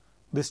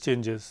 this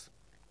changes.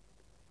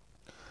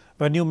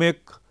 When you make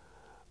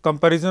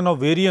comparison of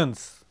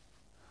variance,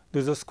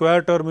 there is a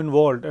square term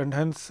involved, and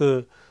hence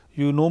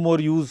you no more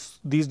use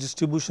these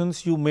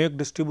distributions, you make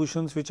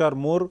distributions which are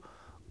more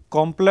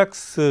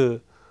complex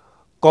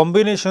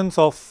combinations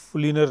of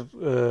linear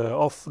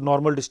of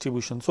normal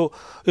distribution. So,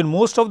 in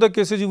most of the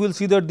cases you will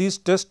see that these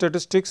test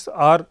statistics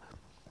are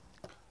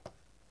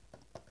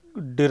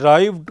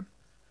derived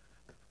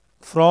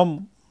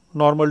from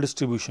normal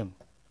distribution,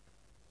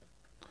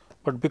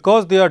 but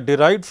because they are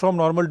derived from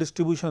normal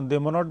distribution, they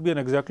may not be an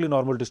exactly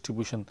normal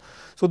distribution.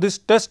 So, this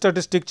test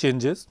statistic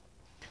changes,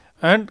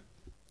 and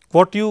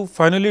what you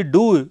finally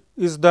do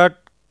is that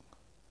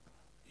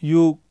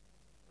you,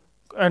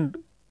 and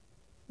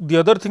the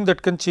other thing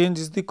that can change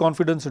is the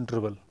confidence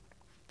interval.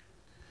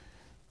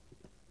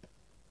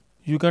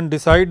 You can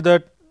decide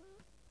that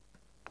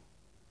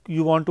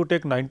you want to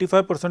take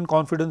 95%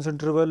 confidence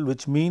interval,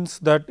 which means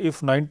that if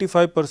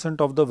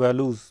 95% of the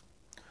values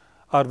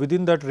are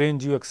within that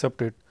range, you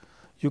accept it.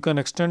 You can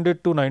extend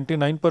it to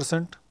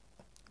 99%,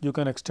 you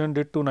can extend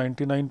it to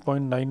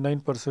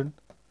 99.99%.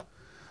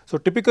 So,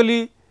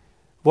 typically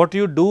what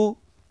you do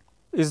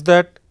is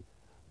that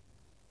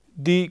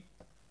the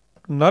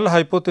null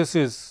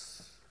hypothesis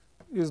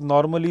is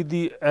normally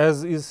the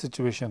as is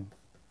situation,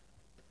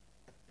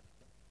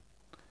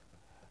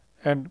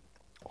 and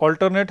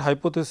alternate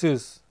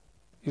hypothesis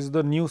is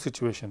the new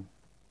situation.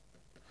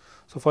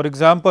 So, for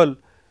example,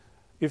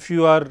 if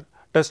you are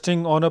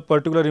testing on a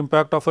particular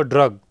impact of a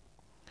drug,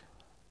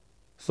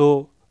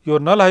 so your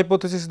null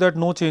hypothesis is that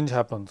no change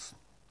happens,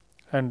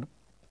 and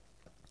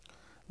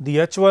the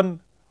H1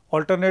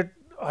 alternate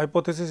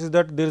hypothesis is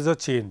that there is a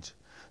change.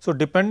 So,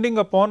 depending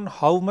upon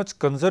how much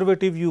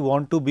conservative you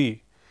want to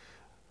be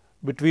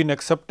between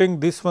accepting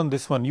this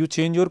one, you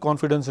change your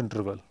confidence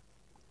interval.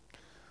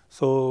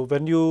 So,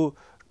 when you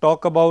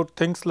talk about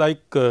things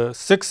like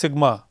 6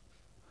 sigma,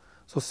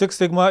 so 6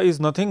 sigma is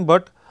nothing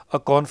but a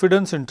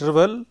confidence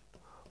interval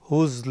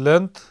whose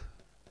length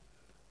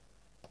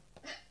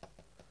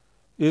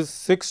is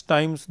 6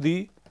 times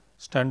the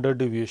standard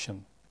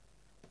deviation.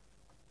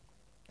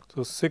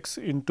 So, 6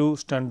 into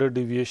standard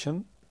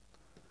deviation,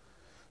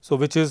 so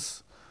which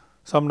is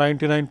some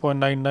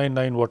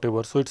 99.999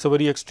 whatever. So, it is a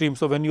very extreme.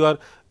 So, when you are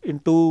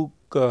into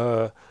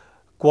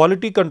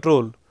quality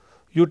control,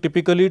 you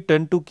typically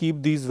tend to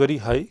keep these very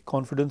high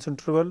confidence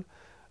interval.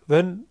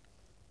 When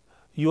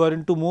you are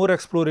into more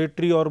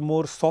exploratory or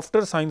more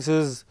softer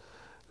sciences,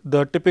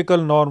 the typical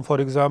norm,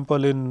 for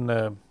example,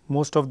 in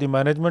most of the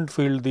management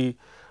field, the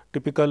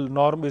typical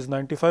norm is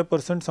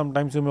 95%.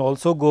 Sometimes you may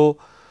also go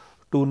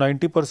to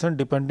 90%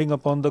 depending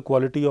upon the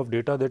quality of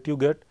data that you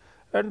get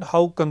and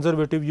how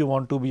conservative you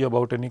want to be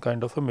about any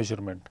kind of a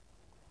measurement.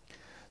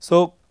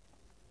 So,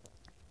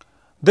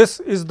 this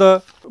is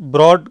the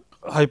broad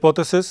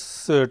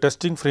hypothesis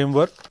testing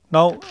framework.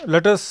 Now,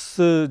 let us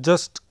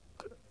just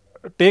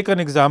take an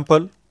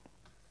example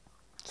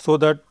so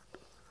that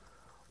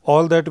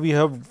all that we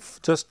have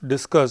just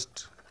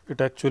discussed,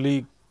 it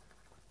actually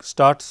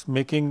starts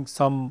making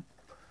some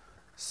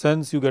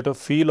sense. You get a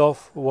feel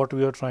of what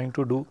we are trying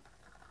to do.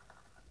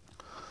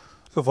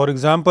 So, for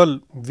example,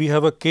 we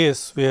have a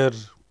case where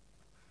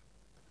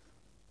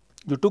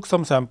you took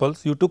some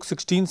samples, you took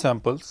 16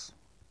 samples,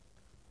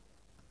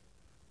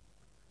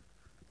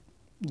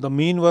 the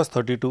mean was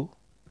 32,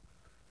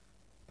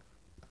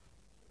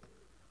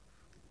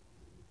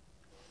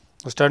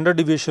 the standard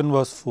deviation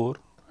was 4,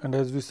 and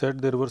as we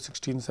said there were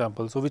 16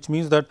 samples. So, which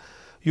means that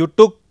you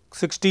took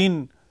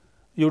 16,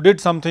 you did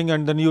something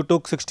and then you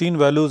took 16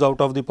 values out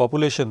of the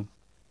population,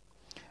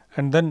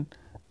 and then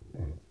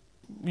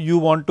you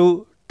want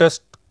to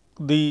test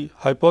the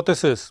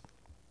hypothesis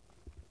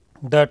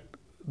that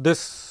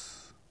this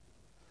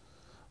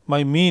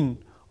my mean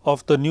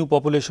of the new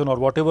population or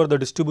whatever the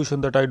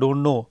distribution that I do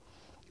not know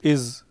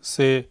is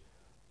say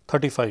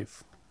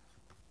 35.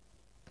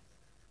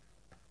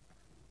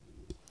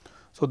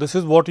 So, this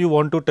is what you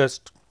want to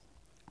test,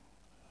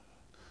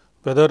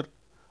 whether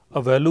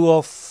a value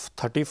of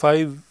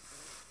 35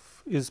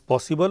 is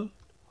possible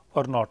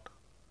or not.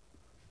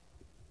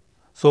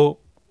 So,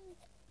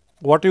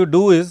 what you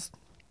do is,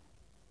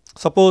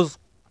 suppose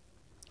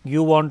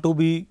you want to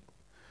be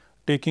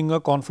taking a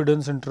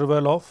confidence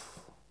interval of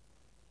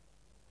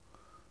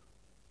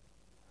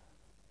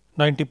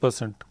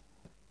 90%,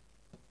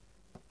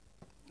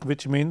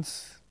 which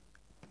means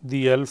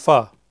the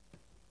alpha,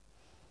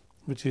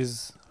 which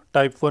is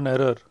type 1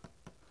 error,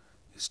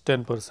 is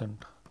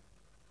 10%.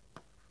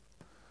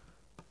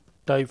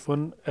 Type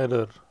 1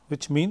 error,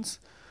 which means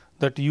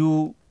that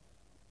you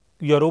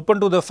are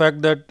open to the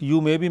fact that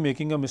you may be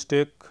making a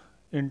mistake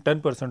in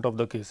 10% of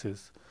the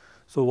cases.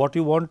 So, what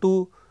you want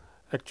to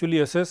actually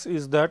assess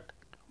is that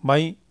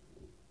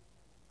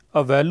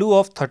a value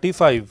of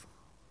 35,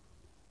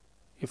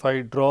 if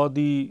I draw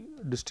the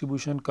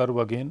distribution curve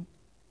again,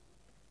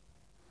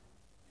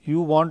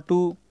 you want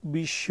to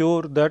be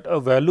sure that a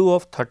value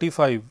of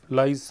 35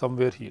 lies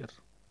somewhere here.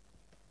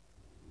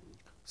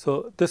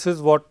 So, this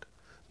is what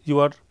you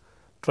are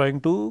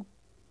trying to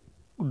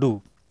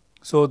do.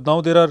 So,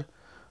 now there are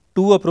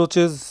two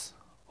approaches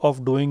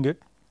of doing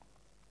it.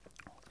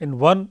 In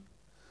one,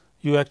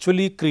 you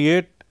actually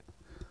create,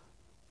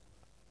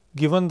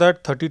 given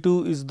that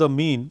 32 is the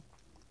mean,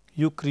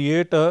 you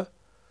create a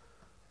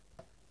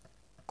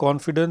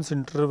confidence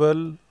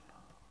interval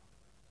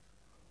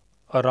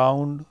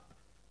around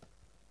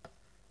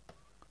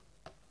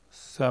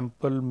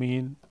sample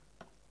mean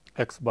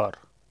x bar.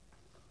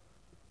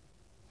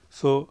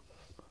 So,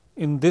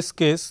 in this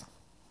case,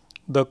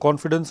 the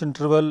confidence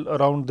interval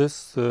around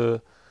this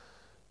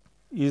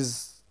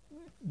is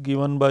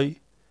given by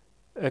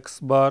x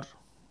bar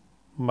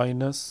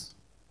minus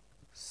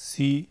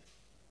c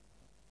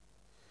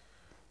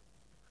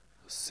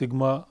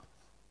sigma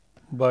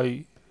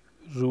by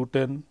root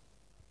n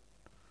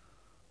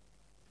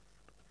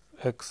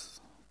x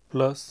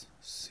plus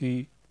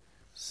c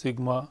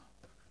sigma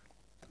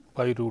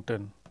by root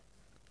n.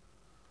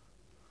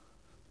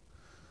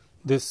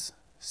 This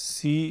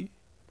c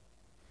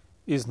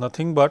is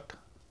nothing but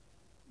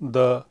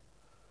the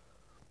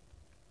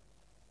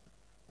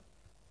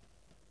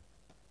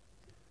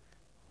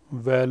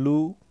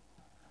value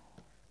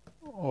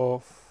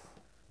of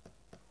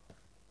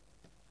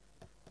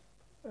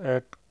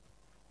at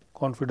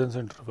confidence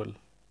interval.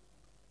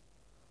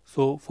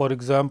 So, for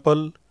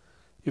example,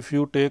 if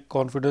you take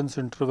confidence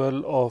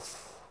interval of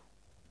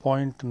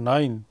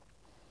 0.9,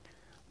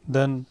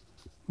 then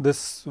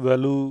this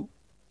value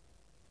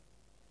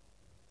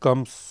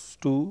comes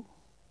to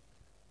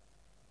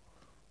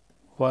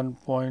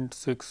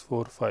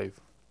 1.645.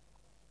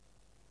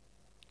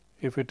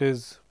 If it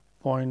is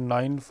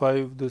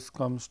 0.95, this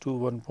comes to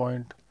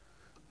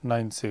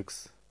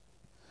 1.96,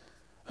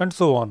 and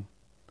so on.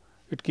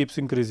 It keeps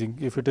increasing.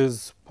 If it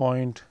is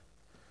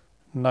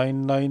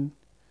 0.99,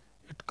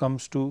 it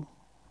comes to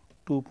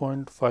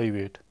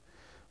 2.58.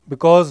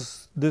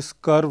 Because this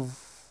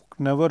curve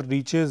never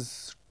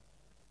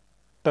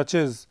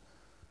touches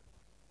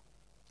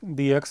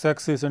the x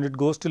axis and it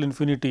goes till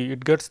infinity,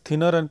 it gets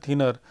thinner and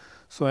thinner.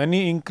 So,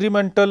 any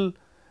incremental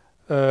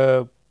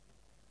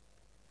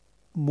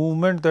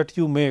movement that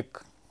you make,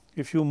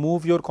 if you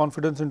move your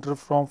confidence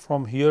interval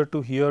from here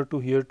to here to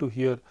here to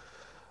here,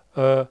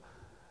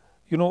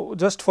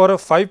 just for a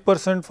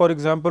 5%, for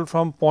example,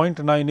 from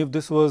 0.9, if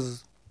this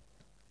was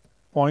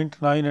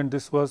 0.9 and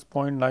this was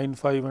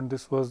 0.95 and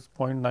this was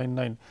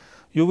 0.99,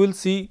 you will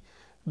see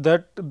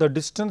that the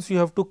distance you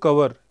have to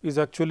cover is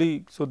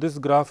actually, so this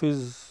graph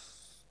is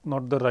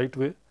not the right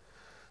way.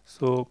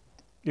 So,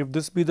 if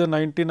this be the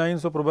 99,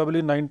 so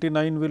probably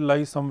 99 will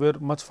lie somewhere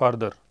much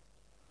farther.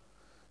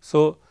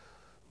 So,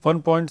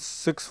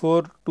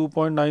 1.64,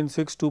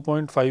 2.96,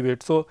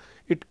 2.58. So,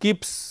 it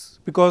keeps,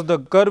 because the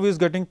curve is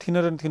getting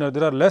thinner and thinner,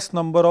 there are less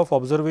number of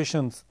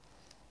observations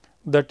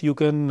that you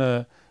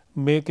can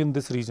make in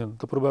this region.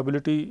 The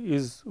probability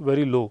is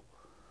very low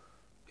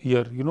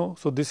here,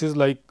 So, this is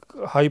like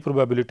high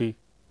probability.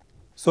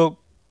 So,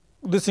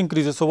 this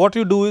increases. So, what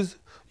you do is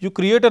you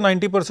create a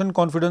 90%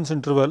 confidence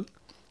interval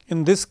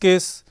In this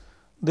case,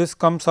 this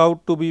comes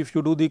out to be, if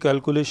you do the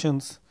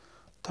calculations,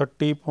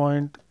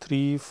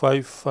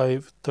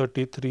 30.355,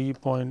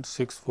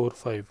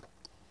 33.645.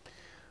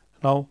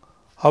 Now,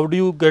 how do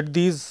you get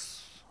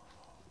these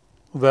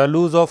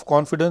values of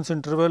confidence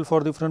interval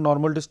for different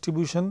normal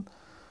distribution?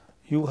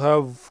 You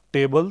have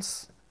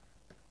tables.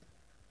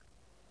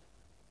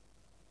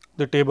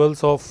 The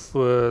tables of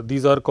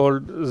these are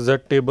called Z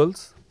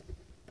tables.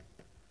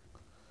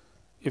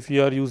 If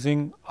you are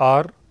using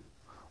R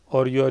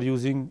or you are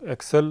using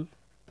Excel,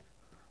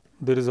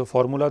 there is a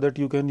formula that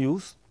you can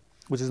use,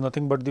 which is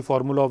nothing but the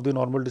formula of the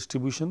normal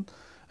distribution,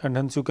 and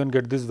hence you can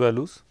get these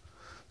values.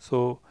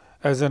 So,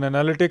 as an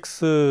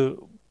analytics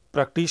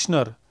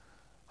practitioner,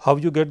 how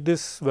you get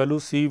this value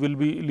C will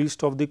be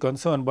least of the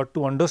concern, but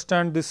to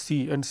understand this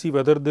C and see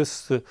whether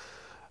this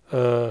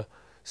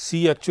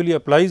C actually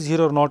applies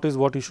here or not is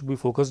what you should be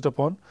focused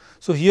upon.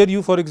 So, here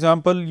you, for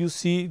example, you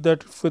see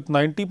that with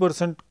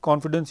 90%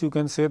 confidence you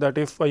can say that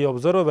if I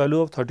observe a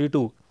value of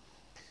 32,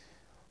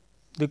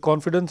 the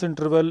confidence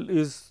interval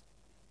is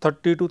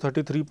 30 to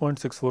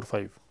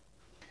 33.645.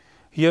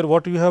 Here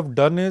what you have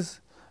done is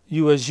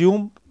you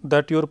assume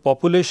that your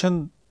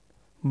population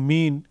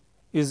mean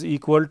is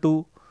equal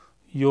to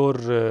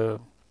your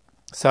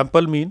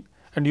sample mean,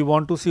 and you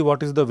want to see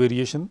what is the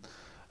variation,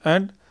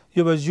 and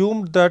you have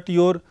assumed that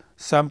your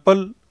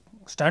sample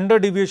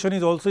standard deviation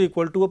is also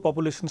equal to a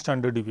population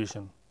standard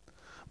deviation,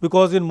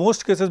 because in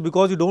most cases,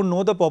 because you do not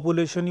know the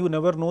population, you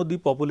never know the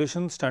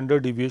population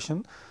standard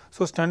deviation.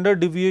 So, standard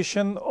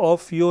deviation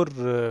of your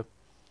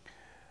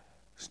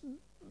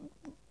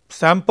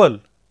sample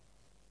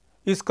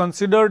is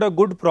considered a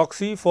good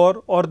proxy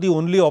for, or the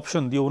only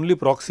option, the only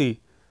proxy,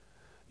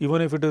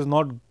 even if it is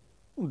not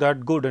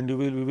that good, and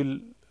we will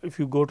if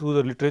you go to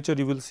the literature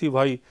you will see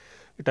why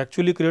it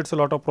actually creates a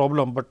lot of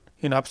problem, but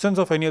in absence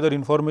of any other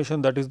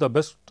information, that is the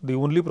best, the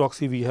only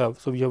proxy we have.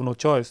 So, we have no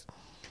choice.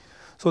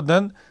 So,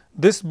 then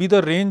this be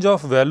the range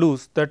of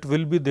values that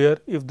will be there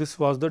if this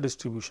was the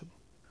distribution.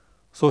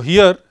 So,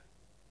 here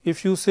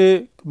if you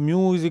say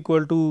mu is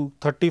equal to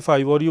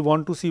 35, or you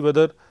want to see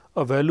whether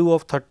a value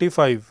of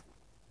 35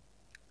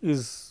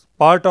 is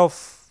part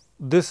of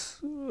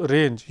this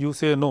range, you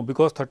say no,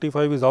 because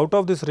 35 is out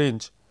of this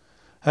range,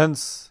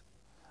 hence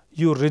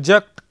you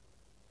reject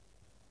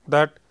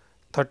that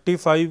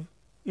 35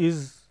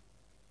 is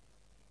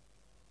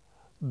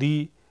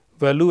the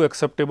value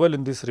acceptable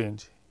in this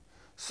range.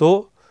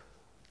 So,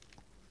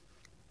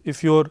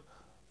 if your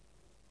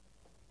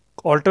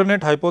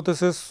alternate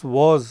hypothesis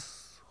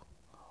was,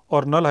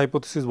 or null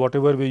hypothesis,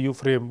 whatever way you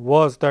frame,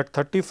 was that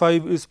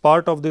 35 is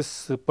part of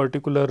this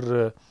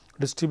particular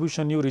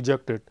distribution, you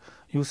reject it.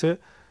 You say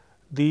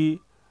the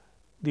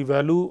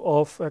value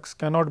of x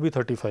cannot be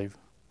 35,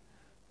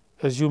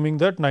 assuming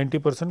that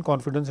 90%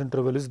 confidence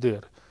interval is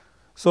there.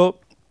 So,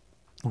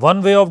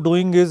 one way of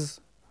doing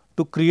is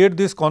to create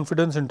this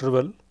confidence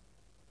interval.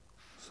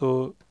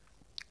 So,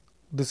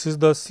 this is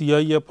the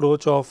CI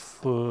approach of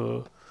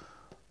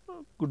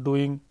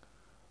doing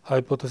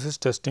hypothesis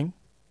testing,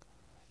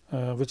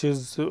 which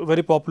is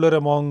very popular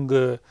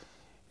among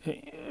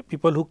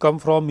people who come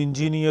from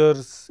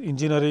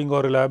engineering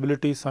or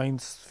reliability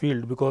science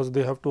field, because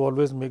they have to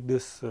always make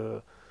this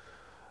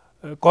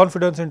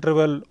confidence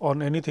interval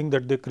on anything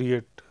that they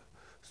create.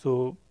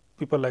 So,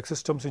 people like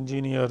systems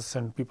engineers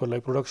and people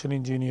like production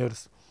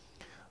engineers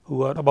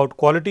who are about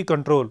quality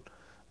control,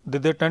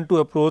 they tend to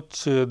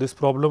approach this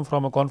problem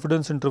from a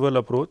confidence interval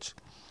approach.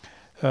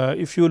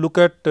 If you look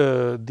at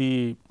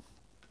the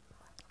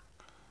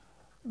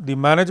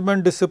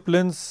management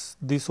disciplines,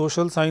 the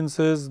social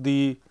sciences,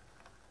 the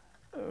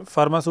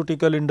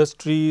pharmaceutical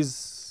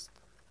industries,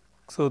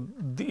 so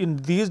in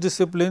these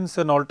disciplines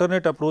an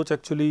alternate approach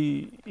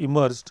actually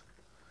emerged.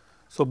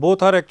 So,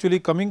 both are actually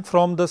coming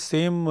from the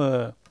same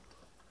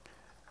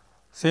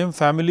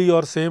family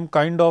or same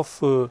kind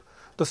of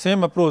the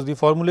same approach. The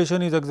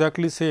formulation is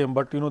exactly same,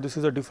 but this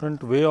is a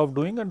different way of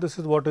doing, and this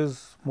is what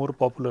is more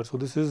popular. So,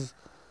 this is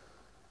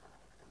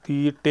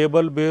the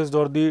table based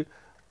or the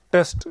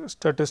test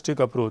statistic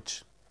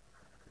approach.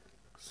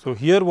 So,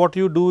 here what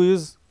you do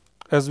is,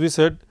 as we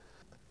said,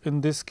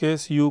 in this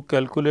case you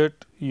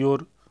calculate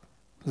your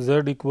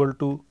z equal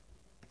to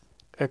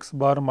x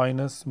bar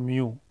minus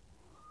mu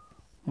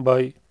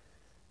by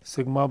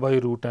sigma by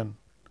root n.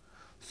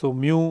 So,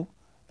 mu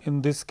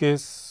in this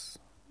case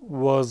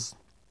was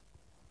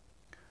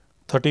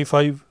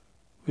 35,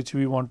 which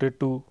we wanted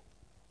to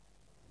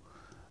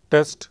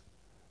test.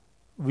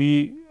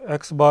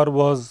 X bar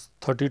was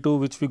 32,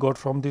 which we got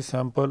from the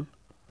sample.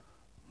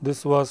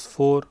 This was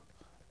 4,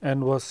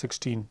 n was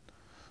 16.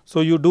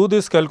 So, you do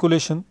this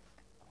calculation.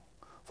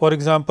 For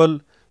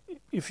example,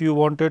 if you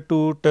wanted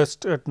to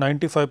test at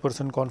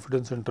 95%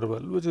 confidence interval,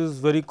 which is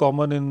very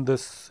common in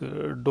this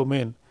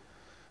domain,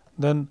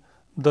 then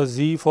the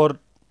z for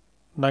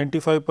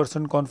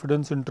 95%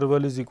 confidence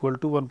interval is equal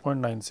to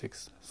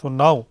 1.96. So,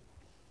 now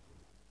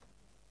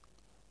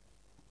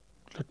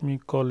let me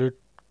call it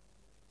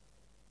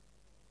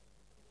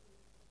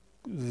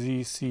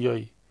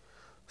ZCI.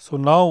 So,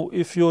 now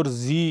if your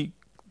z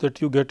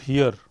that you get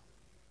here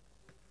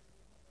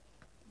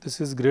this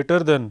is greater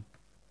than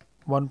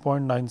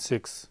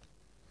 1.96,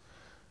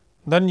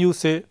 then you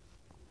say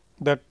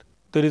that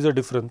there is a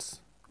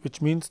difference,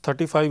 which means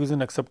 35 is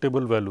an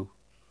acceptable value.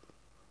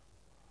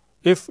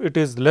 If it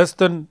is less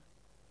than,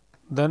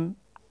 then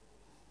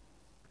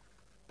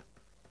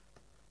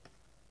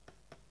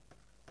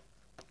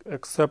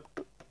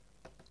accept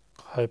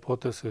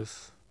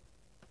hypothesis,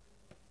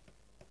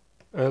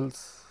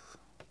 else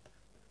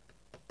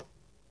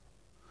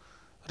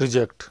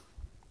reject.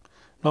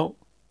 Now,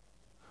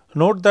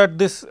 note that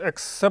this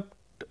accept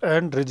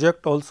and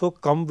reject also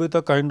come with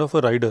a kind of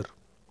a rider.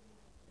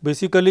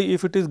 Basically,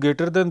 if it is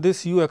greater than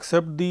this, you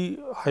accept the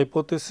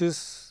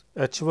hypothesis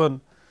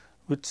H1,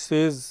 which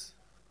says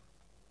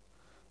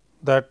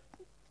that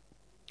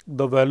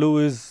the value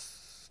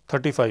is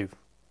 35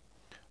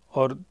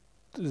 or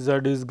z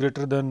is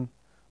greater than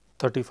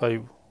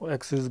 35,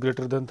 x is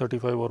greater than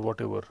 35 or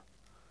whatever.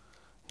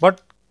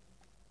 But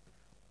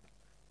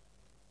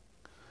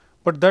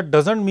that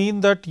does not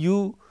mean that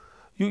you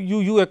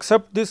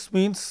accept this,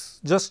 means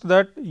just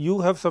that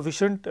you have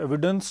sufficient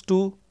evidence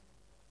to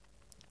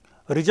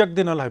reject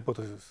the null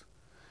hypothesis.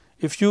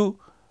 If you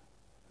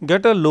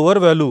get a lower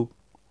value,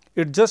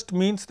 it just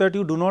means that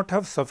you do not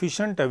have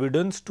sufficient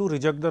evidence to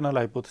reject the null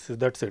hypothesis,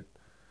 that is it.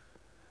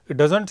 It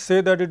does not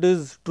say that it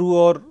is true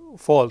or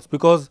false,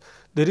 because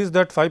there is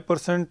that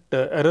 5%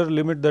 error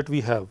limit that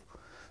we have.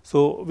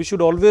 So, we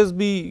should always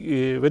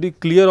be very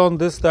clear on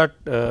this, that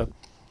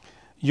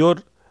your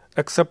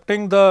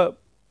accepting the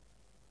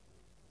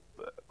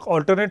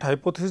alternate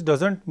hypothesis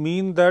does not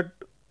mean that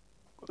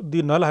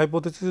the null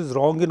hypothesis is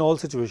wrong in all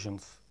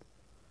situations.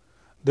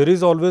 There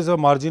is always a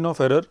margin of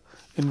error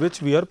in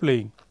which we are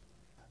playing.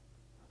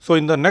 So,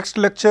 in the next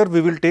lecture, we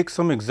will take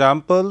some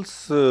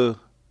examples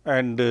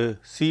and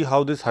see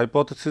how this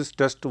hypothesis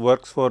test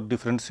works for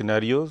different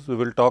scenarios. We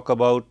will talk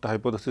about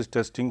hypothesis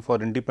testing for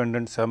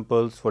independent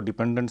samples, for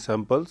dependent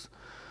samples.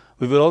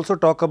 We will also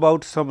talk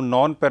about some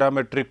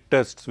non-parametric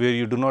tests where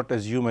you do not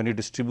assume any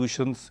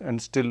distributions and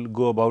still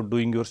go about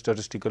doing your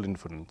statistical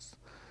inference.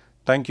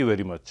 Thank you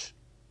very much.